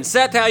Rubin.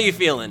 Seth, how you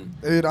feeling?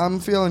 Dude, I'm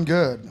feeling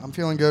good. I'm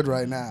feeling good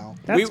right now.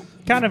 That's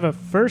kind of a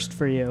first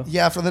for you.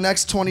 Yeah, for the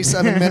next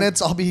 27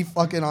 minutes, I'll be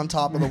fucking on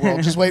top of the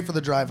world. Just wait for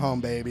the drive home,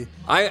 baby.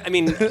 I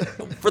mean,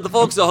 for the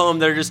folks at home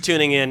that are just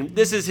tuning in,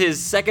 this is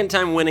his second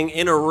time winning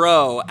in a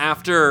row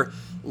after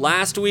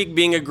last week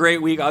being a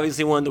great week,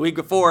 obviously won the week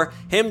before,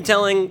 him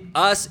telling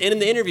us in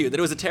the interview that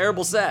it was a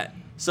terrible set.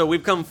 So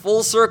we've come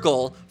full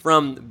circle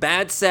from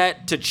bad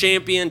set to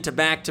champion to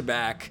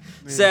back-to-back.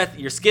 Seth,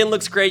 your skin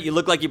looks great. You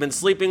look like you've been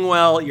sleeping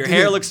well. Your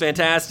hair looks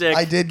fantastic.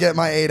 I did get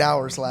my 8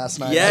 hours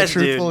last night. Yes, I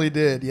truthfully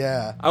did,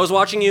 yeah. I was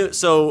watching you.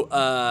 So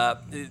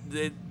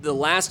the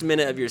last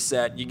minute of your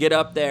set, you get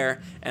up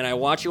there, and I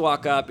watch you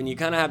walk up, and you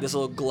kind of have this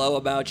little glow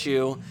about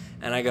you.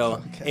 And I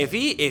go, if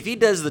he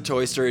does the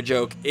Toy Story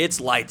joke, it's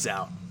lights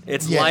out.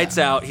 It's Yeah. lights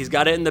out. He's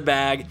got it in the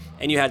bag,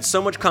 and you had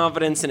so much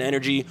confidence and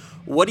energy.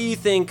 What do you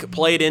think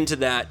played into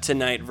that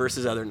tonight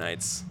versus other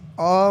nights?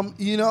 I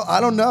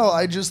don't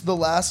know. The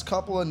last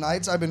couple of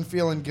nights I've been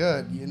feeling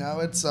good.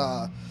 It's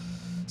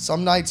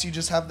some nights you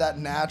just have that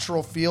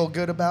natural feel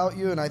good about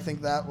you, and I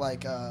think that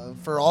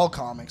for all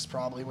comics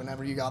probably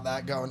whenever you got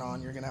that going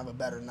on, you're gonna have a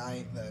better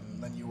night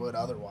than you would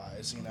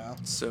otherwise.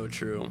 So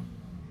true.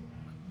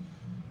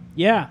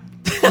 Yeah.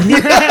 Gabe,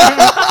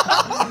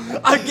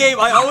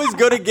 I always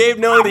go to Gabe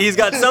knowing that he's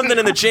got something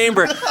in the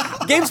chamber.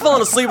 Gabe's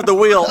falling asleep at the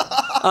wheel.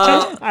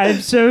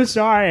 I'm so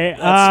sorry.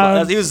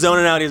 He was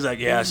zoning out. He was like,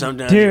 "Yeah,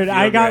 sometimes." Dude, you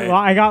I feel got great.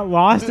 I got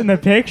lost in the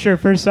picture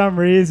for some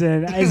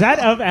reason. Is that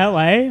of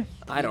LA?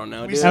 I don't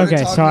know, We dude. started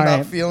Okay, talking sorry.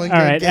 about feeling All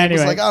good. right, Gabe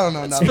was anyway. like, I don't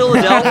know nothing.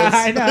 Philadelphia.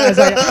 I know. I was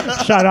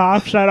like, shut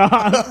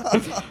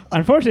off.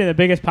 Unfortunately, the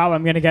biggest pop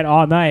I'm going to get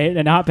all night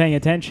and not paying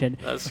attention.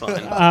 That's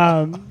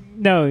fine.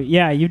 No,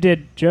 yeah, you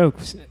did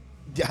jokes.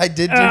 I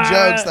did do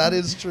jokes. That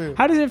is true.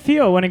 How does it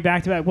feel winning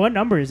back to back? What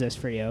number is this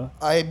for you?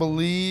 I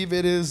believe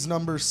it is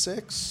number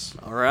 6.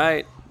 All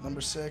right.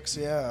 Number 6,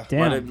 yeah.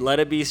 Damn. Let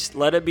it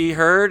be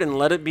heard and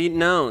let it be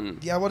known.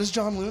 Yeah, what is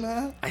John Luna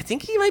at? I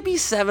think he might be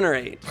 7 or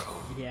 8.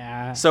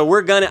 Yeah. So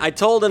I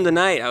told him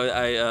tonight.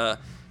 I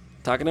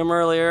talking to him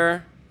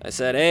earlier. I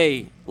said,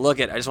 "Hey, look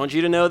I just want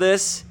you to know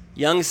this.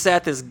 Young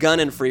Seth is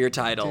gunning for your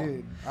title."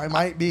 Dude, I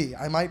might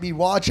be.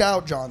 Watch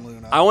out, John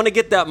Luna. I want to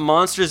get that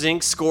Monsters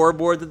Inc.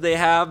 scoreboard that they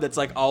have that's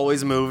like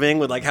always moving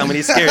with like how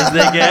many scares they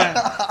get.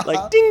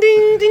 Like ding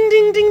ding ding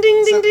ding ding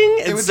ding ding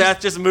ding. And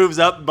Seth just moves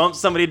up, bumps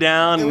somebody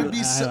down. It would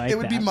be like it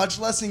would be that. much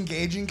less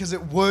engaging because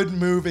it would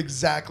move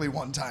exactly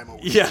one time a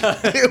week. Yeah.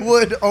 It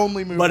would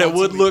only move. But it once a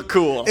would week. look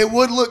cool. It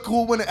would look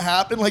cool when it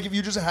happened. Like if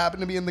you just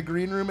happened to be in the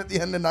green room at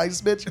the end of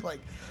Nice Bitch, you're like,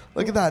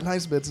 look at that,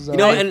 Nice Bits is over.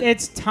 know, and-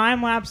 It's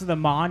time lapse of the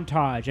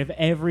montage of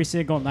every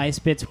single Nice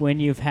Bits win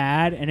you've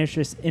had, and it's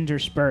just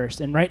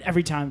interspersed. And right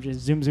every time, just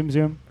zoom, zoom,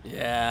 zoom.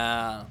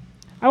 Yeah.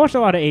 I watched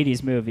a lot of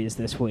 80s movies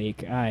this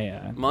week.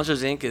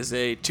 Monsters Inc. is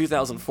a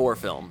 2004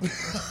 film.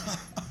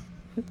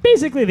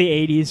 Basically the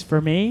 80s for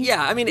me.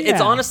 Yeah, I mean, it's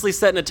Yeah. honestly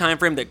set in a time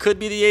frame that could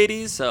be the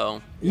 80s,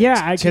 so...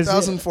 Yeah, because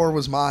 2004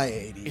 was my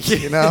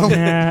 80s, you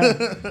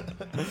know?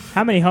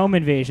 how many home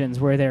invasions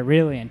were there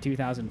really in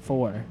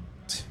 2004?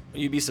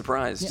 You'd be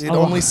surprised. Dude,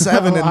 only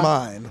 7 in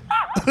mine.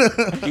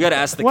 You got to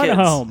ask the What kids.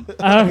 home?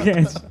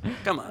 Okay.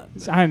 Come on.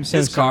 I'm so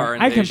It's car sorry.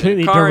 I invasion.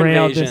 completely Car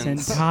derailed this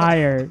invasions.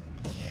 entire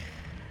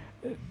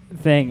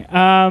thing.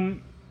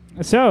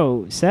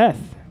 So, Seth.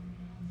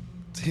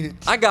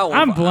 I got one.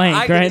 I'm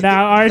blank right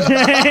now,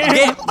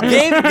 RJ.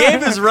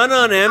 Gabe is running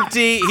on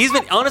empty.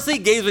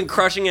 Gabe's been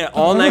crushing it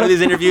all night with his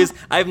interviews.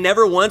 I've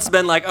never once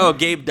been like, oh,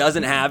 Gabe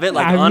doesn't have it.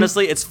 Like,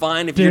 honestly, it's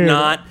fine if you're Dude,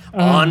 not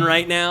on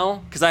right now.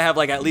 Because I have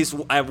I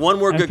have one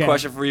more good Okay.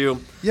 question for you.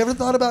 You ever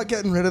thought about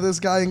getting rid of this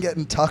guy and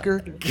getting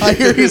Tucker? I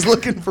hear he's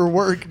looking for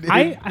work, dude.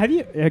 Have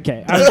you?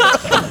 Okay.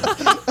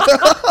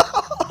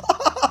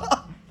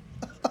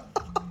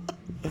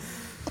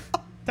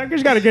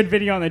 Tucker's got a good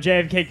video on the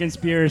JFK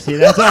conspiracy.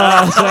 That's all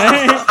I'll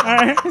say. All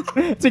right.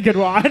 It's a good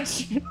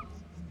watch.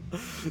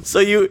 So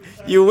you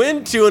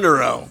win 2 in a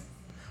row.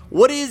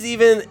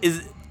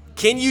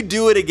 Can you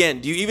do it again?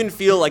 Do you even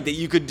feel like that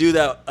you could do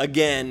that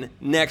again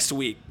next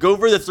week? Go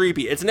for the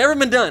 3-peat. It's never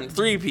been done.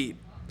 3-peat.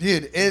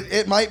 Dude,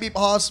 it might be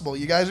possible.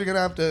 You guys are going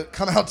to have to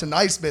come out to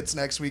Nice Bits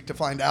next week to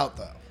find out,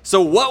 though.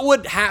 So what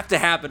would have to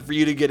happen for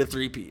you to get a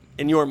 3-peat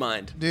in your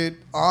mind? Dude,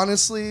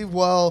 honestly,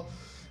 well,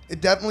 it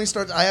definitely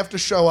starts. I have to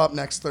show up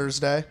next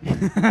Thursday.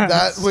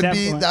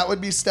 That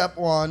would be step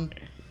 1.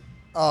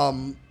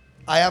 I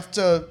have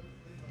to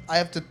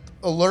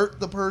alert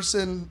the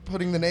person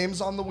putting the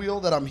names on the wheel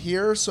that I'm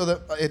here so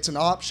that it's an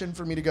option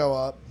for me to go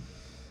up.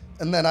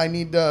 And then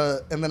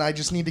I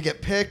just need to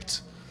get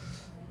picked.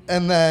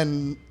 And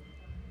then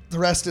the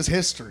rest is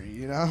history,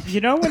 you know?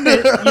 You know when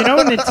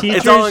the teachers.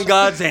 It's all in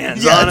God's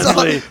hands, Yeah,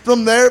 honestly.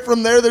 from there,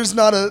 there's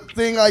not a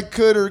thing I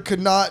could or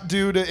could not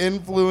do to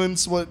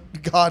influence what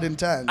God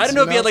intends. I don't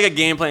know if you had like a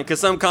game plan, because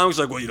some comics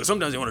are like, well,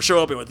 sometimes you want to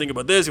show up, you want to think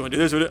about this, you want to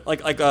do this.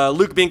 Like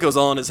Luke Binko's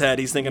all in his head.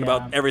 He's thinking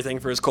about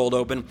everything for his cold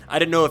open. I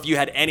didn't know if you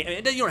had any.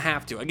 You don't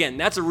have to. Again,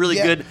 that's a really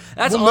good.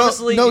 That's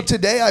honestly. No,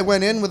 today I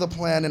went in with a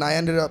plan and I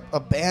ended up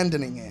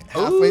abandoning it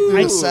halfway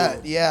through the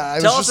set. Yeah.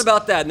 Tell us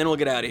about that, and then we'll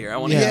get out of here. I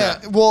want to hear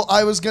that. Well,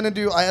 I was gonna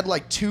do. I had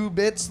like 2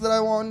 bits that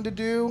I wanted to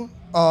do,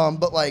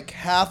 but like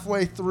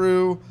halfway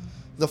through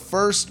the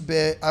first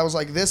bit, I was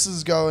like, this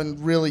is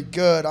going really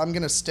good. I'm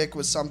going to stick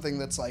with something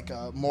that's like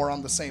more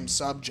on the same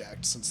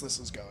subject since this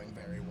is going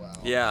very well.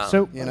 Yeah.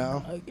 So, you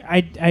know, I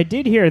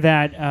did hear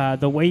that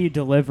the way you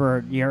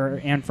delivered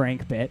your Anne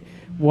Frank bit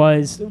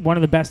was one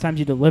of the best times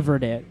you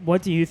delivered it.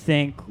 What do you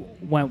think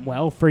went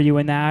well for you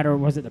in that, or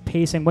was it the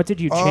pacing? What did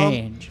you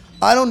change?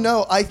 I don't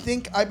know. I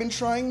think I've been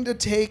trying to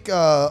take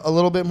a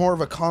little bit more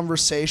of a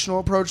conversational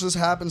approach. This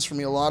happens for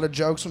me. A lot of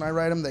jokes when I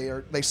write them,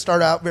 they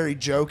start out very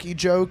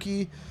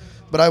jokey,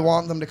 but I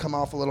want them to come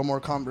off a little more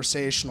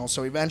conversational.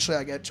 So eventually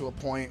I get to a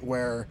point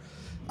where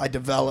I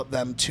develop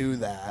them to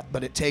that,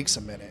 but it takes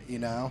a minute, you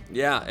know?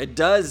 Yeah, it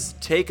does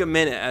take a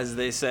minute, as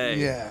they say,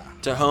 Yeah.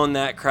 to hone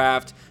that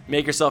craft,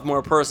 make yourself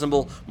more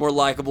personable, more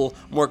likable,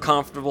 more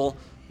comfortable,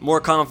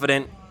 more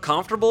confident,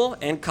 comfortable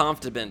and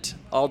confident,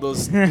 all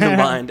those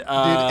combined.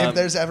 Dude, if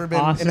there's ever been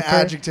an Ossifer?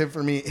 adjective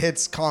for me,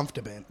 it's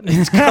confident.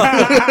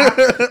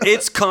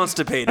 It's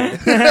constipated.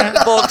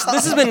 Folks,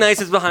 this has been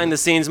Nice. It's Behind the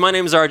Scenes. My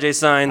name is RJ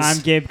Sines. I'm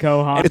Gabe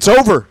Cohon. It's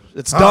over.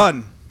 It's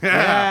done.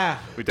 Yeah.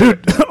 We did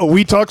it.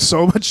 We talked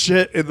so much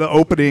shit in the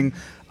opening.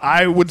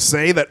 I would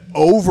say that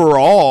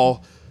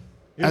overall,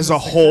 as a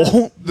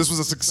whole, this was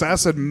a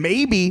success, and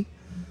maybe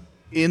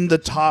in the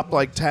top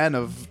like 10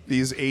 of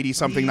these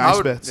 80-something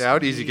nice bits. I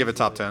would easy give it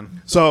top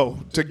 10. So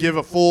to give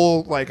a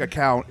full like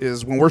account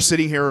is when we're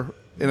sitting here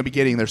in the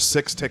beginning, there's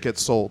 6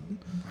 tickets sold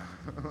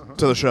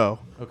to the show.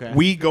 Okay.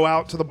 We go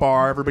out to the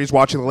bar. Everybody's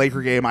watching the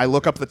Laker game. I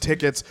look up the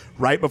tickets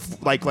right before,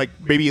 like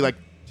maybe like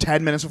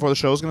 10 minutes before the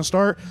show's going to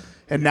start,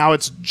 and now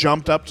it's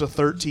jumped up to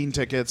 13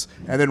 tickets.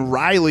 And then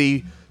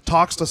Riley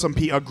talks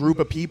to a group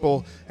of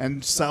people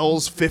and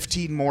sells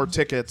 15 more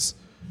tickets.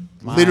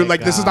 Literally,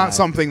 like, this is not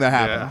something that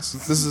happens.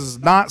 Yeah. This is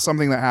not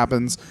something that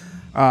happens.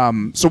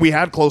 So we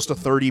had close to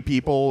 30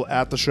 people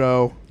at the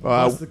show.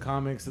 Plus the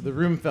comics, the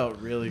room felt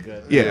really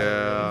good.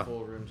 Yeah. Really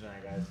full room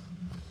tonight, guys.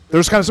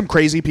 There's kind of some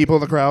crazy people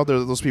in the crowd.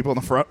 Those people in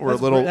the front were a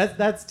little,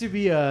 That's to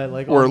be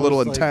like. were a little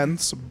almost, like,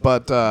 intense,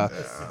 but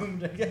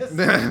assumed, I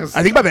guess.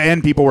 I think by the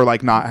end, people were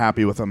like not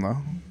happy with them though.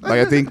 Like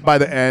I think by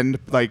the end,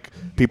 like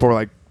people were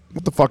like,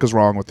 "What the fuck is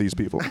wrong with these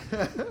people?"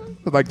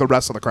 Like the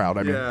rest of the crowd.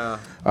 I mean,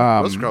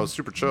 This crowd was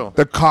super chill.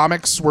 the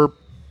comics were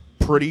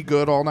pretty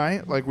good all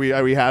night. Like we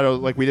had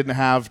we didn't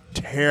have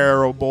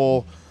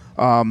terrible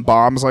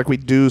bombs like we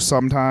do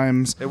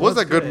sometimes. It was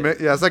that good.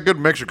 It's that good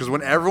mixture because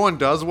when everyone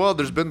does well,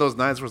 there's been those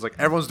nights where it's like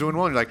everyone's doing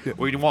well. And you're like,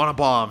 we want a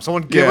bomb.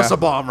 Someone give us a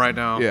bomb right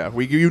now. Yeah,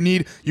 you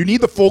need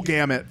the full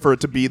gamut for it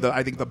to be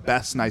I think the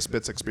best Nice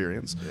Bits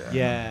experience.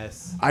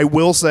 Yes. I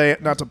will say,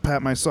 not to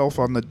pat myself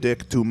on the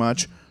dick too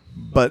much,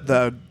 but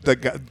the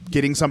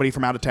getting somebody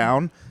from out of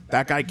town,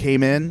 that guy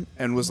came in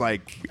and was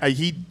like,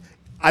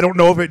 I don't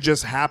know if it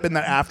just happened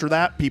that after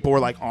that people were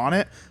like on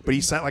it, but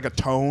he set like a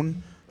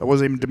tone. That was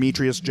named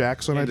Demetrius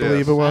Jackson, I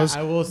believe it was.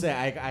 I will say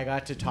I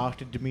got to talk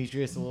to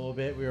Demetrius a little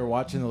bit. We were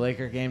watching the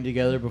Laker game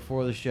together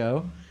before the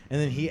show, and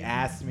then he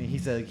asked me. He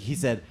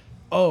said,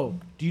 "Oh,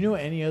 do you know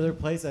any other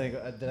place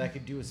that I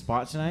could do a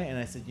spot tonight?" And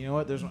I said, "You know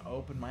what? There's an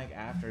open mic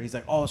after." He's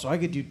like, "Oh, so I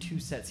could do 2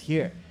 sets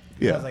here."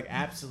 And Yeah. I was like,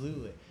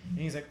 "Absolutely." And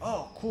he's like,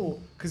 "Oh,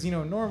 cool," because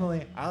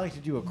normally I like to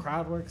do a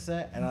crowd work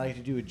set and I like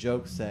to do a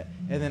joke set.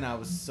 And then I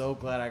was so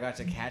glad I got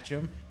to catch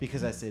him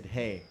because I said,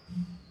 "Hey,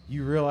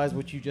 you realize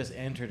what you just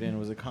entered in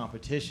was a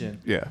competition."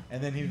 Yeah.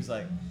 And then he was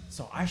like,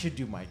 "So I should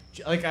do my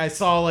I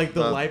saw like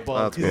the light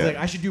bulb. He's like,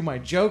 "I should do my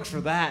jokes for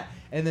that,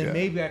 and then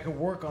maybe I could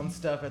work on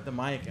stuff at the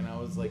mic." And I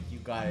was like, "You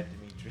got it,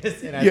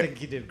 Demetrius." And I think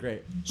he did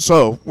great.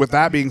 So, with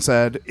that being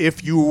said,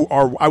 if you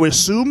are, I would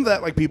assume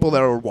that like people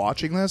that are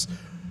watching this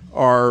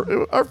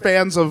are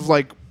fans of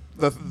like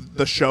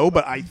the show,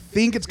 but I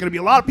think it's going to be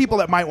a lot of people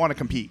that might want to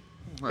compete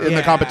in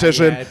the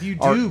competition. Yeah. If you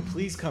do,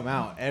 please come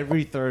out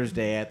every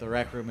Thursday at the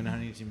Rec Room in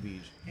Huntington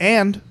Beach.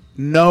 And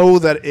know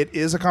that it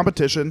is a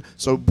competition,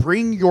 so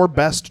bring your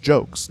best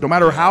jokes. No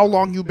matter how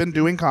long you've been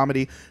doing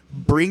comedy,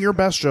 bring your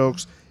best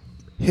jokes.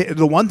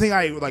 The one thing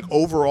I like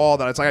overall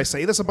that it's like I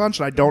say this a bunch,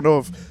 and I don't know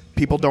if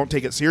people don't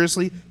take it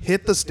seriously.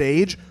 Hit the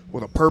stage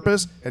with a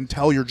purpose and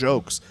tell your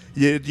jokes.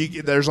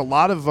 There's a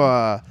lot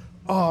of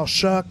oh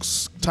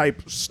shucks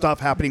type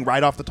stuff happening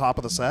right off the top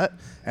of the set,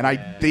 and I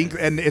think,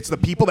 and it's the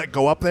people that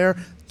go up there.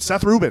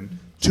 Seth Rubin,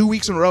 2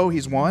 weeks in a row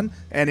he's won,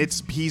 and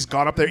he's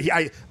gone up there.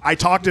 I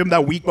talked to him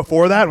that week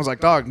before that and was like,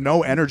 dog,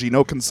 no energy,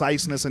 no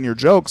conciseness in your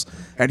jokes,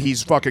 and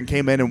he's fucking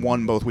came in and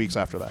won both weeks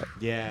after that.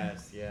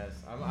 Yes.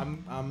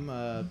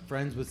 I'm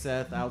friends with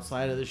Seth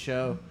outside of the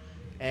show,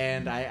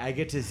 and I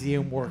get to see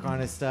him work on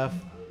his stuff.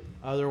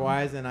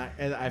 Otherwise, and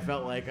I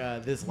felt like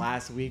this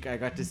last week I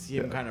got to see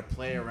him kind of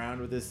play around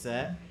with his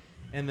set,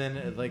 and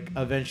then like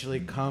eventually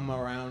come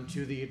around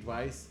to the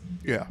advice.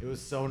 Yeah. It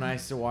was so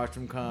nice to watch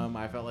him come.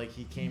 I felt like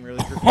he came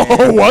really prepared.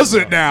 Oh, was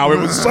it now? It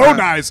was so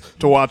nice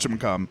to watch him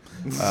come.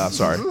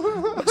 Sorry,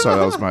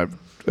 that was my.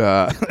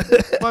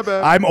 My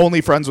bad. I'm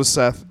only friends with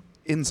Seth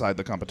inside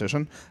the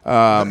competition,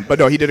 but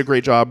no, he did a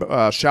great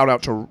job. Shout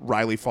out to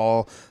Riley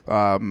Fall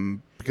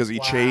because he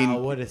changed.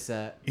 What a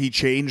set! He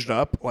changed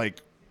up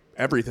like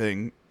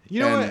everything. You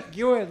know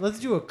what?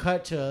 Let's do a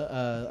cut to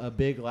a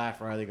big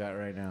laugh Riley got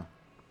right now.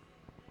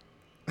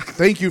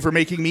 Thank you for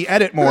making me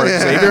edit more,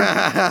 Xavier.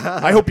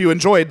 I hope you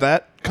enjoyed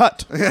that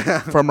cut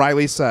from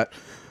Riley's set.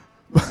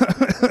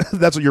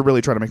 That's what you're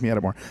really trying to make me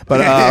edit more.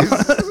 But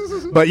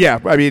but yeah,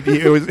 I mean,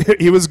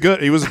 he was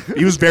good. He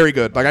was very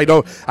good. Like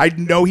I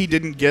know he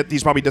didn't get.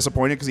 He's probably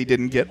disappointed because he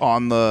didn't get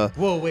on the.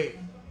 Whoa, wait,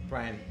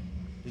 Brian,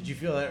 did you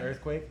feel that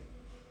earthquake?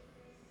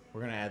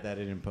 We're gonna add that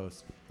in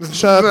post.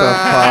 Shut the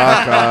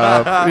fuck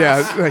up.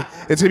 Yeah, like,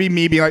 it's gonna be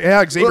me being like,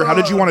 yeah, Xavier, how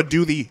did you want to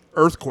do the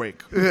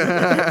earthquake?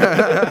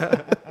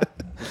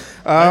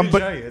 I can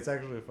show you. It's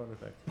actually a fun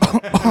effect.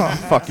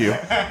 Oh, fuck you.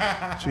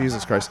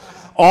 Jesus Christ.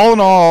 all in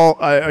all,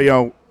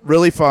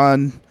 really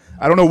fun.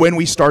 I don't know when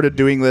we started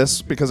doing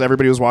this because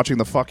everybody was watching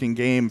the fucking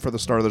game for the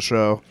start of the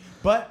show.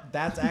 But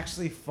that's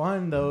actually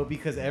fun though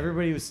because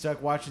everybody was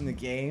stuck watching the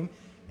game,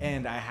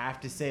 and I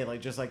have to say,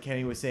 like just like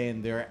Kenny was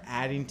saying, they're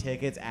adding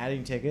tickets.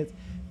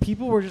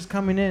 People were just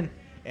coming in,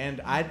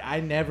 and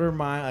I never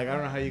mind. Like I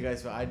don't know how you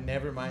guys feel. I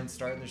never mind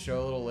starting the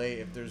show a little late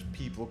if there's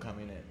people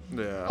coming in.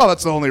 Yeah. Oh,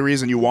 that's the only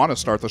reason you want to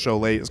start the show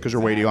late is because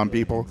you're waiting on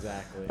people.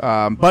 Exactly.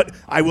 But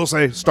I will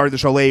say, started the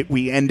show late.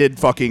 We ended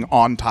fucking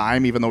on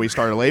time, even though we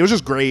started late. It was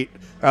just great.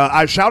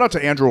 I shout out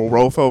to Andrew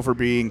Orofo for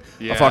being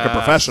a fucking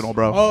professional,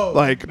 bro.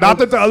 Not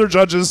that the other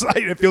judges,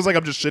 it feels like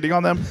I'm just shitting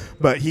on them,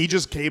 but he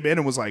just came in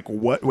and was like,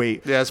 "What?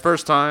 Wait." Yeah, his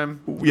first time.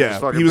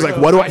 Yeah, he was like,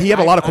 "What do I?" He had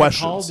a lot of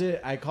questions.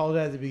 I called it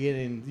at the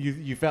beginning.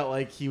 You felt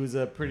like he was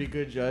a pretty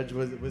good judge.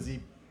 Was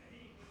he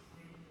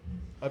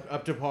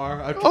up to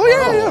par?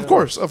 Yeah, of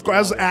course,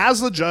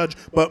 as the judge.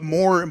 But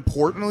more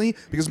importantly,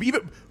 because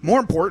even more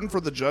important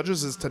for the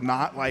judges is to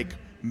not like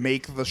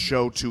make the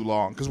show too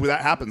long, because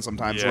that happens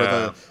sometimes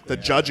where the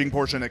judging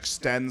portion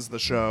extends the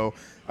show,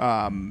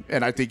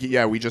 and I think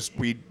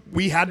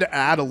we had to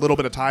add a little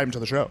bit of time to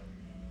the show,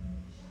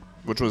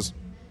 which was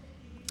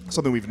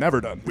something we've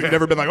never done. We've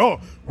never been like, oh,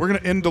 we're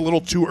gonna end a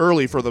little too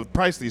early for the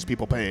price these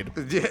people paid.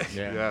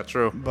 Yeah,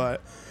 true.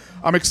 But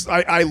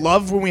I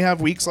love when we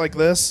have weeks like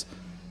this.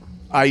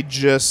 I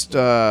just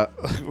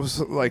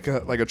was like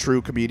a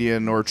true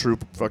comedian or a true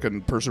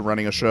fucking person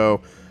running a show.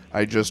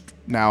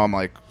 Now I'm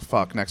like,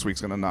 fuck, next week's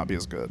going to not be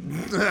as good.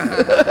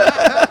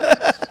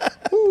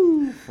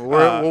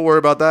 We'll worry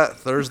about that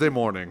Thursday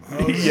morning.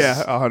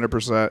 Yeah,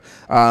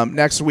 100%.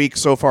 Next week,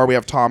 so far, we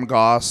have Tom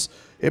Goss.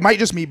 It might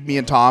just be me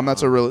and Tom.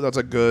 That's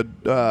a good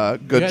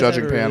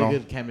judging panel. Really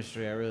good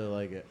chemistry. I really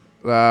like it.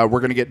 We're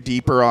going to get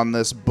deeper on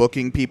this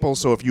booking people.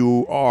 So if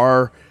you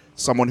are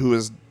someone who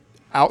is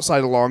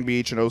outside of Long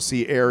Beach and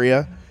OC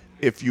area,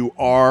 if you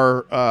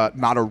are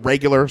not a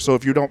regular, so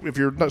if you're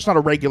not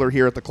a regular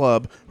here at the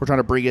club, we're trying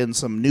to bring in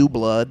some new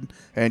blood,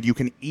 and you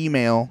can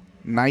email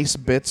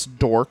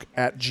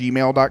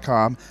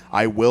nicebitsdork@gmail.com.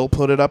 I will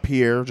put it up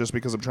here just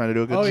because I'm trying to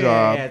do a good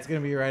job. Yeah, it's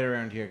gonna be right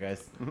around here,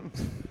 guys.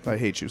 I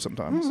hate you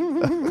sometimes,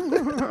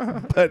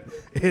 but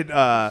it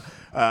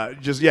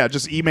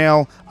just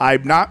email.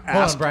 I'm not asked.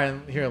 Hold on,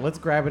 Brian. Here, let's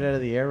grab it out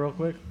of the air real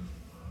quick.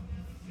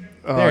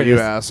 Oh, you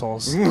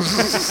assholes.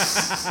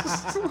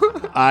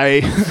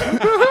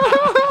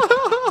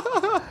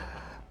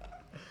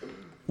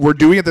 We're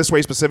doing it this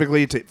way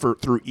specifically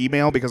through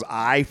email because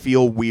I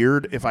feel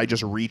weird if I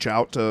just reach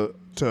out to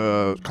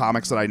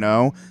comics that I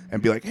know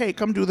and be like, "Hey,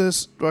 come do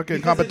this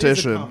fucking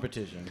competition."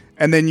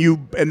 And then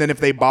if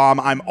they bomb,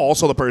 I'm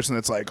also the person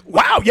that's like,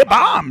 "Wow, you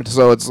bombed."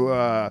 So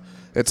I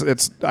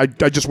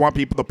just want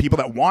the people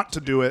that want to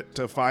do it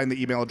to find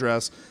the email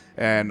address,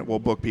 and we'll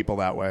book people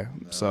that way.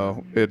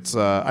 So it's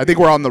I think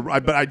we're on the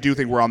but I do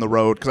think we're on the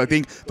road because I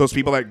think those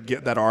people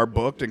that are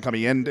booked and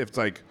coming in, if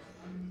they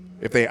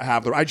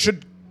have I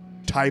should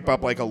type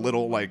up like a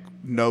little like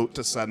note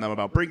to send them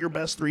about bring your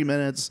best 3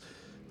 minutes.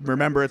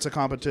 Remember, it's a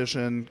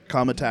competition.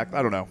 Come attack.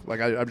 I don't know. Like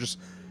I'm just.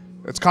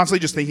 It's constantly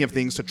just thinking of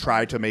things to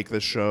try to make the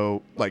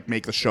show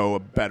a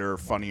better,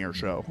 funnier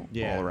show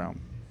all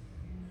around.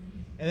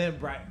 And then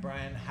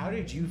Brian, how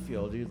did you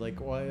feel, dude? Like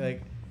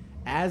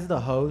as the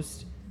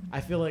host,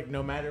 I feel like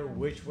no matter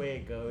which way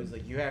it goes,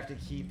 like you have to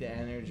keep the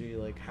energy.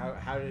 Like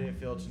how did it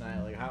feel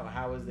tonight? Like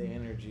how was the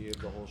energy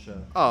of the whole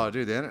show? Oh,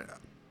 dude, the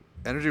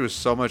energy was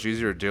so much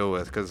easier to deal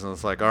with because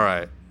it's like, all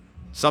right,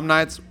 some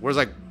nights whereas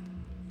like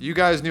you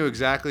guys knew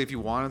exactly if you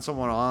wanted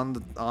someone on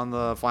the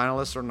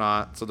finalists or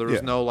not, so there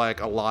was no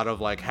like a lot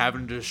of like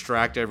having to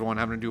distract everyone,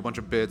 having to do a bunch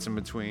of bits in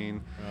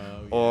between,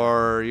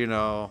 or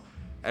no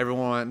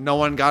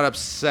one got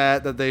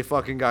upset that they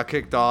fucking got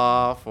kicked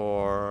off,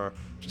 or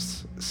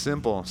just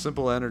simple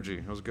energy.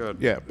 It was good.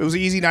 Yeah, it was an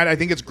easy night. I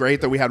think it's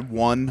great that we had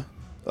one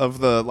of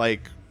the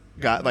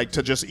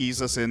to just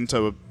ease us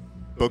into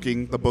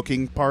the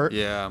booking part.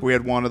 Yeah, we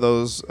had one of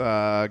those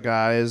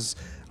guys.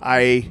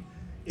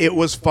 It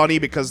was funny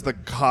because the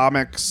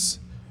comics.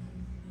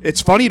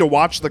 It's funny to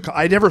watch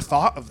I never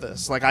thought of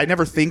this. Like I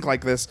never think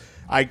like this.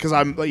 Because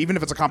I'm even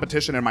if it's a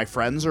competition and my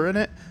friends are in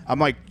it, I'm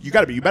like, you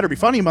better be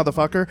funny,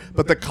 motherfucker.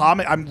 But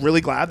I'm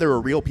really glad there were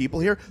real people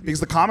here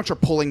because the comics are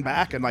pulling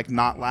back and like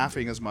not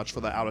laughing as much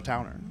for the out of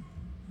towner.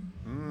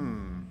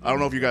 I don't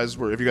know if you guys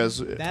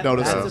noticed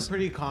that's a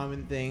pretty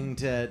common thing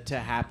to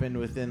happen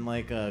within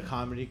like a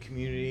comedy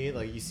community.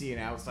 Like you see an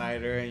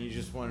outsider and you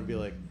just want to be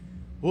like,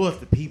 we'll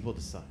let the people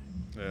decide.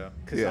 Yeah.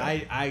 Because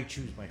I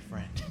choose my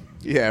friend.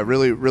 Yeah,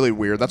 really, really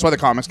weird. That's why the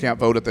comics can't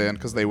vote at the end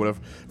because they would have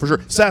for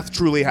sure. Seth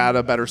truly had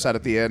a better set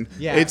at the end.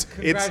 Yeah,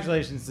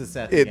 congratulations to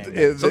Seth.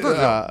 Sometimes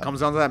it comes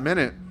down to that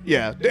minute.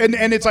 Yeah,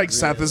 and it's like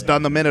Seth has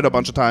done the minute a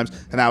bunch of times,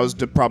 and that was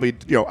probably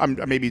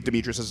maybe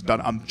Demetrius has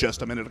done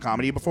just a minute of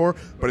comedy before,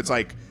 but it's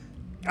like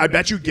I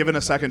bet you given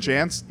a second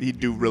chance he'd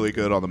do really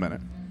good on the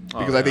minute.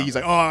 because I think he's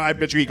like, oh, I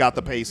bet you he got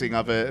the pacing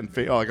of it,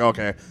 and like,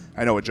 okay,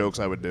 I know what jokes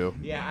I would do.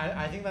 Yeah,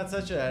 I think that's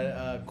such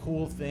a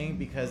cool thing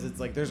because it's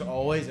like there's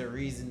always a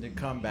reason to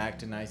come back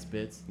to nice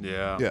bits.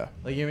 Yeah.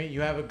 Like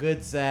you have a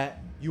good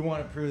set, you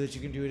want to prove that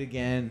you can do it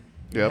again.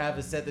 You have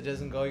a set that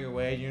doesn't go your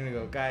way, and you're gonna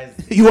go, guys.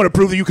 You want to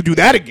prove that you could do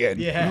that again?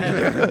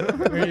 Yeah.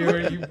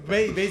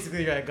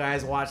 Basically, you're like,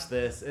 guys, watch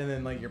this, and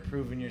then like you're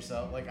proving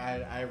yourself. Like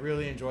I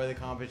really enjoy the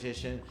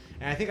competition,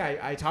 and I think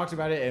I talked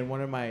about it in one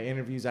of my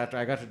interviews after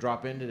I got to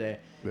drop in today.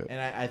 Yeah. And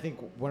I think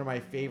one of my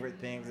favorite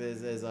things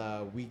is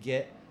we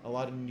get a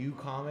lot of new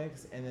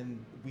comics, and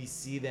then we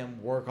see them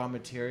work on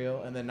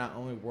material, and then not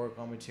only work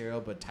on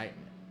material but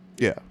tighten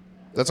it. Yeah.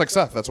 That's like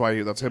Seth.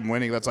 That's him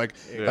winning. That's why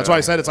I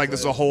said it's like this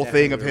is a whole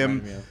thing of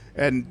him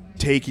and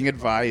taking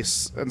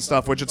advice and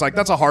stuff, which it's like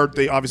that's a hard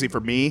thing, obviously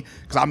for me,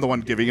 because I'm the one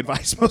giving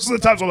advice most of the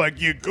time. So I'm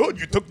like, you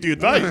took the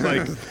advice,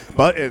 like,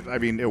 but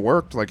it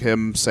worked. Like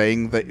him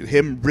saying that,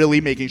 him really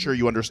making sure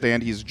you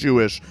understand he's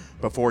Jewish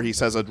before he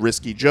says a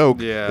risky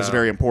joke is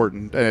very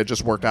important, and it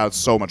just worked out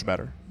so much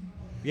better.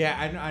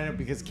 Yeah, I know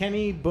because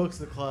Kenny books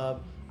the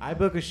club, I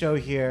book a show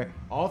here,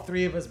 all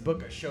three of us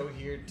book a show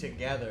here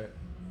together.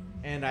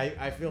 And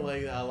I feel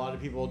like a lot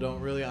of people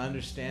don't really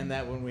understand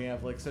that when we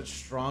have like such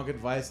strong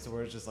advice to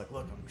where it's just like,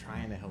 look, I'm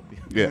trying to help you.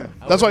 Yeah,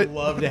 I would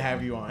love to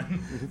have you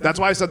on. That's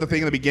why I said the thing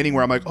in the beginning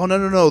where I'm like, oh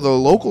no, the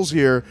locals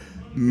here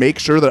make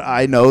sure that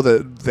I know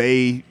that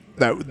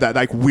that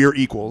like we're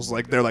equals.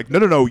 Like they're like,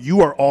 no,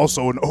 you are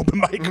also an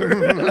open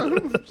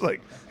micer. It's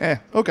like,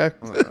 okay.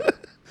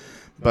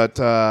 But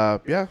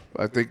yeah,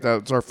 I think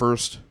that's our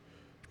first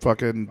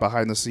fucking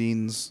behind the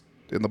scenes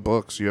in the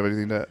books. You have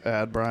anything to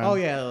add, Brian? Oh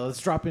yeah, let's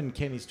drop in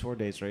Kenny's tour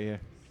dates right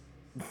here.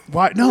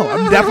 Why? No,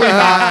 I'm definitely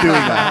not doing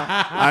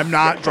that. I'm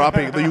not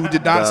dropping. You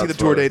did not see the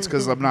tour dates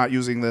because I'm not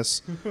using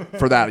this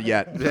for that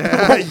yet.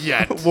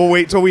 Yet. We'll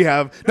wait till we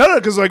have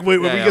because like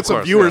when we get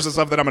some viewers and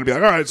stuff, then I'm gonna be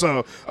like, all right, so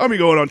I'm gonna be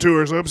going on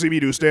tour, so come see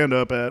me do stand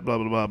up at blah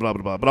blah blah blah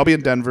blah blah. But I'll be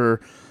in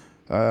Denver.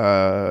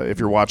 If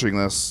you're watching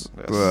this,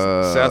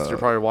 Seth, you're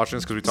probably watching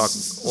this because we talked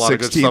a lot of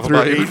good stuff through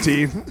about you.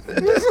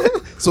 18th.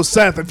 So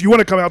Seth, if you want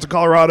to come out to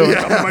Colorado and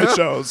come to my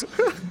shows,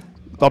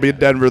 I'll be in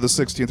Denver the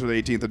 16th through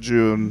the 18th of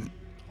June.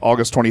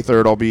 August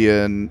 23rd, I'll be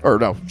in. Or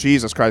no,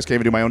 Jesus Christ, can't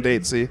even do my own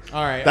dates. See,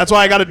 all right, that's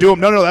why I got to do them.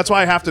 No, that's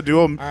why I have to do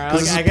them. All right,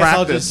 this is I guess practice.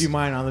 I'll just do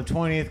mine on the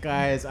 20th,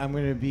 guys. I'm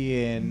going to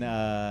be in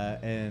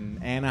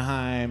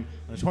Anaheim.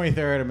 On the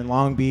 23rd, I'm in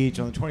Long Beach.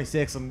 On the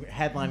 26th, I'm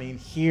headlining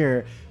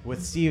here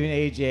with Stephen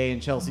AJ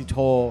and Chelsea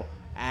Toll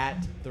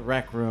at the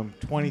Rec Room.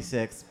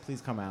 26th,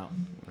 please come out.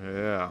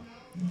 Yeah.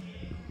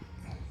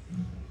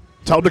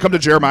 Tell him to come to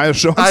Jeremiah's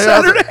show on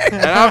Saturday.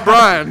 And I'm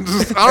Brian.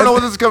 I don't know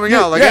when this is coming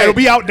out. Like, it'll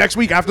be out next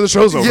week after the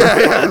show's over.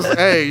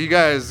 Hey, you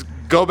guys,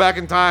 go back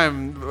in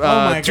time 2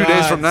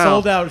 days from now.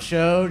 Sold out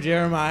show.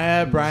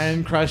 Jeremiah,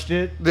 Brian crushed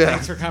it. Yeah.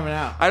 Thanks for coming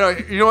out. I know.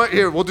 You know what?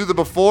 Here, we'll do the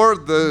before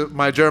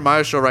my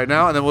Jeremiah show right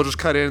now, and then we'll just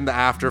cut in the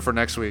after for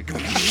next week.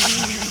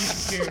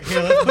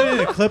 Here, let's put in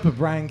a clip of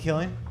Brian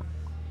killing.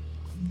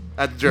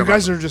 You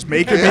guys are just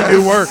making me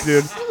do work,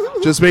 dude.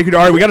 Just making.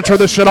 All right, we got to turn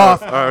this shit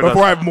off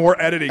before I have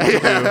more editing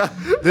to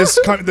do.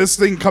 This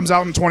thing comes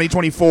out in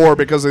 2024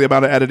 because of the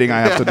amount of editing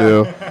I have to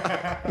do.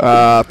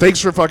 Thanks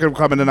for fucking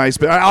coming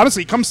tonight.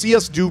 Honestly, come see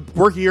us.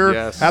 We're here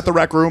at the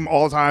Rec Room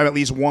all the time. At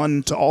least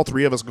one to all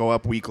three of us go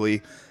up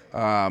weekly.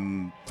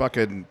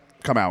 Fucking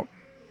come out.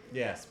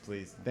 Yes,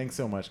 please. Thanks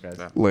so much, guys.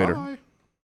 Later. Bye.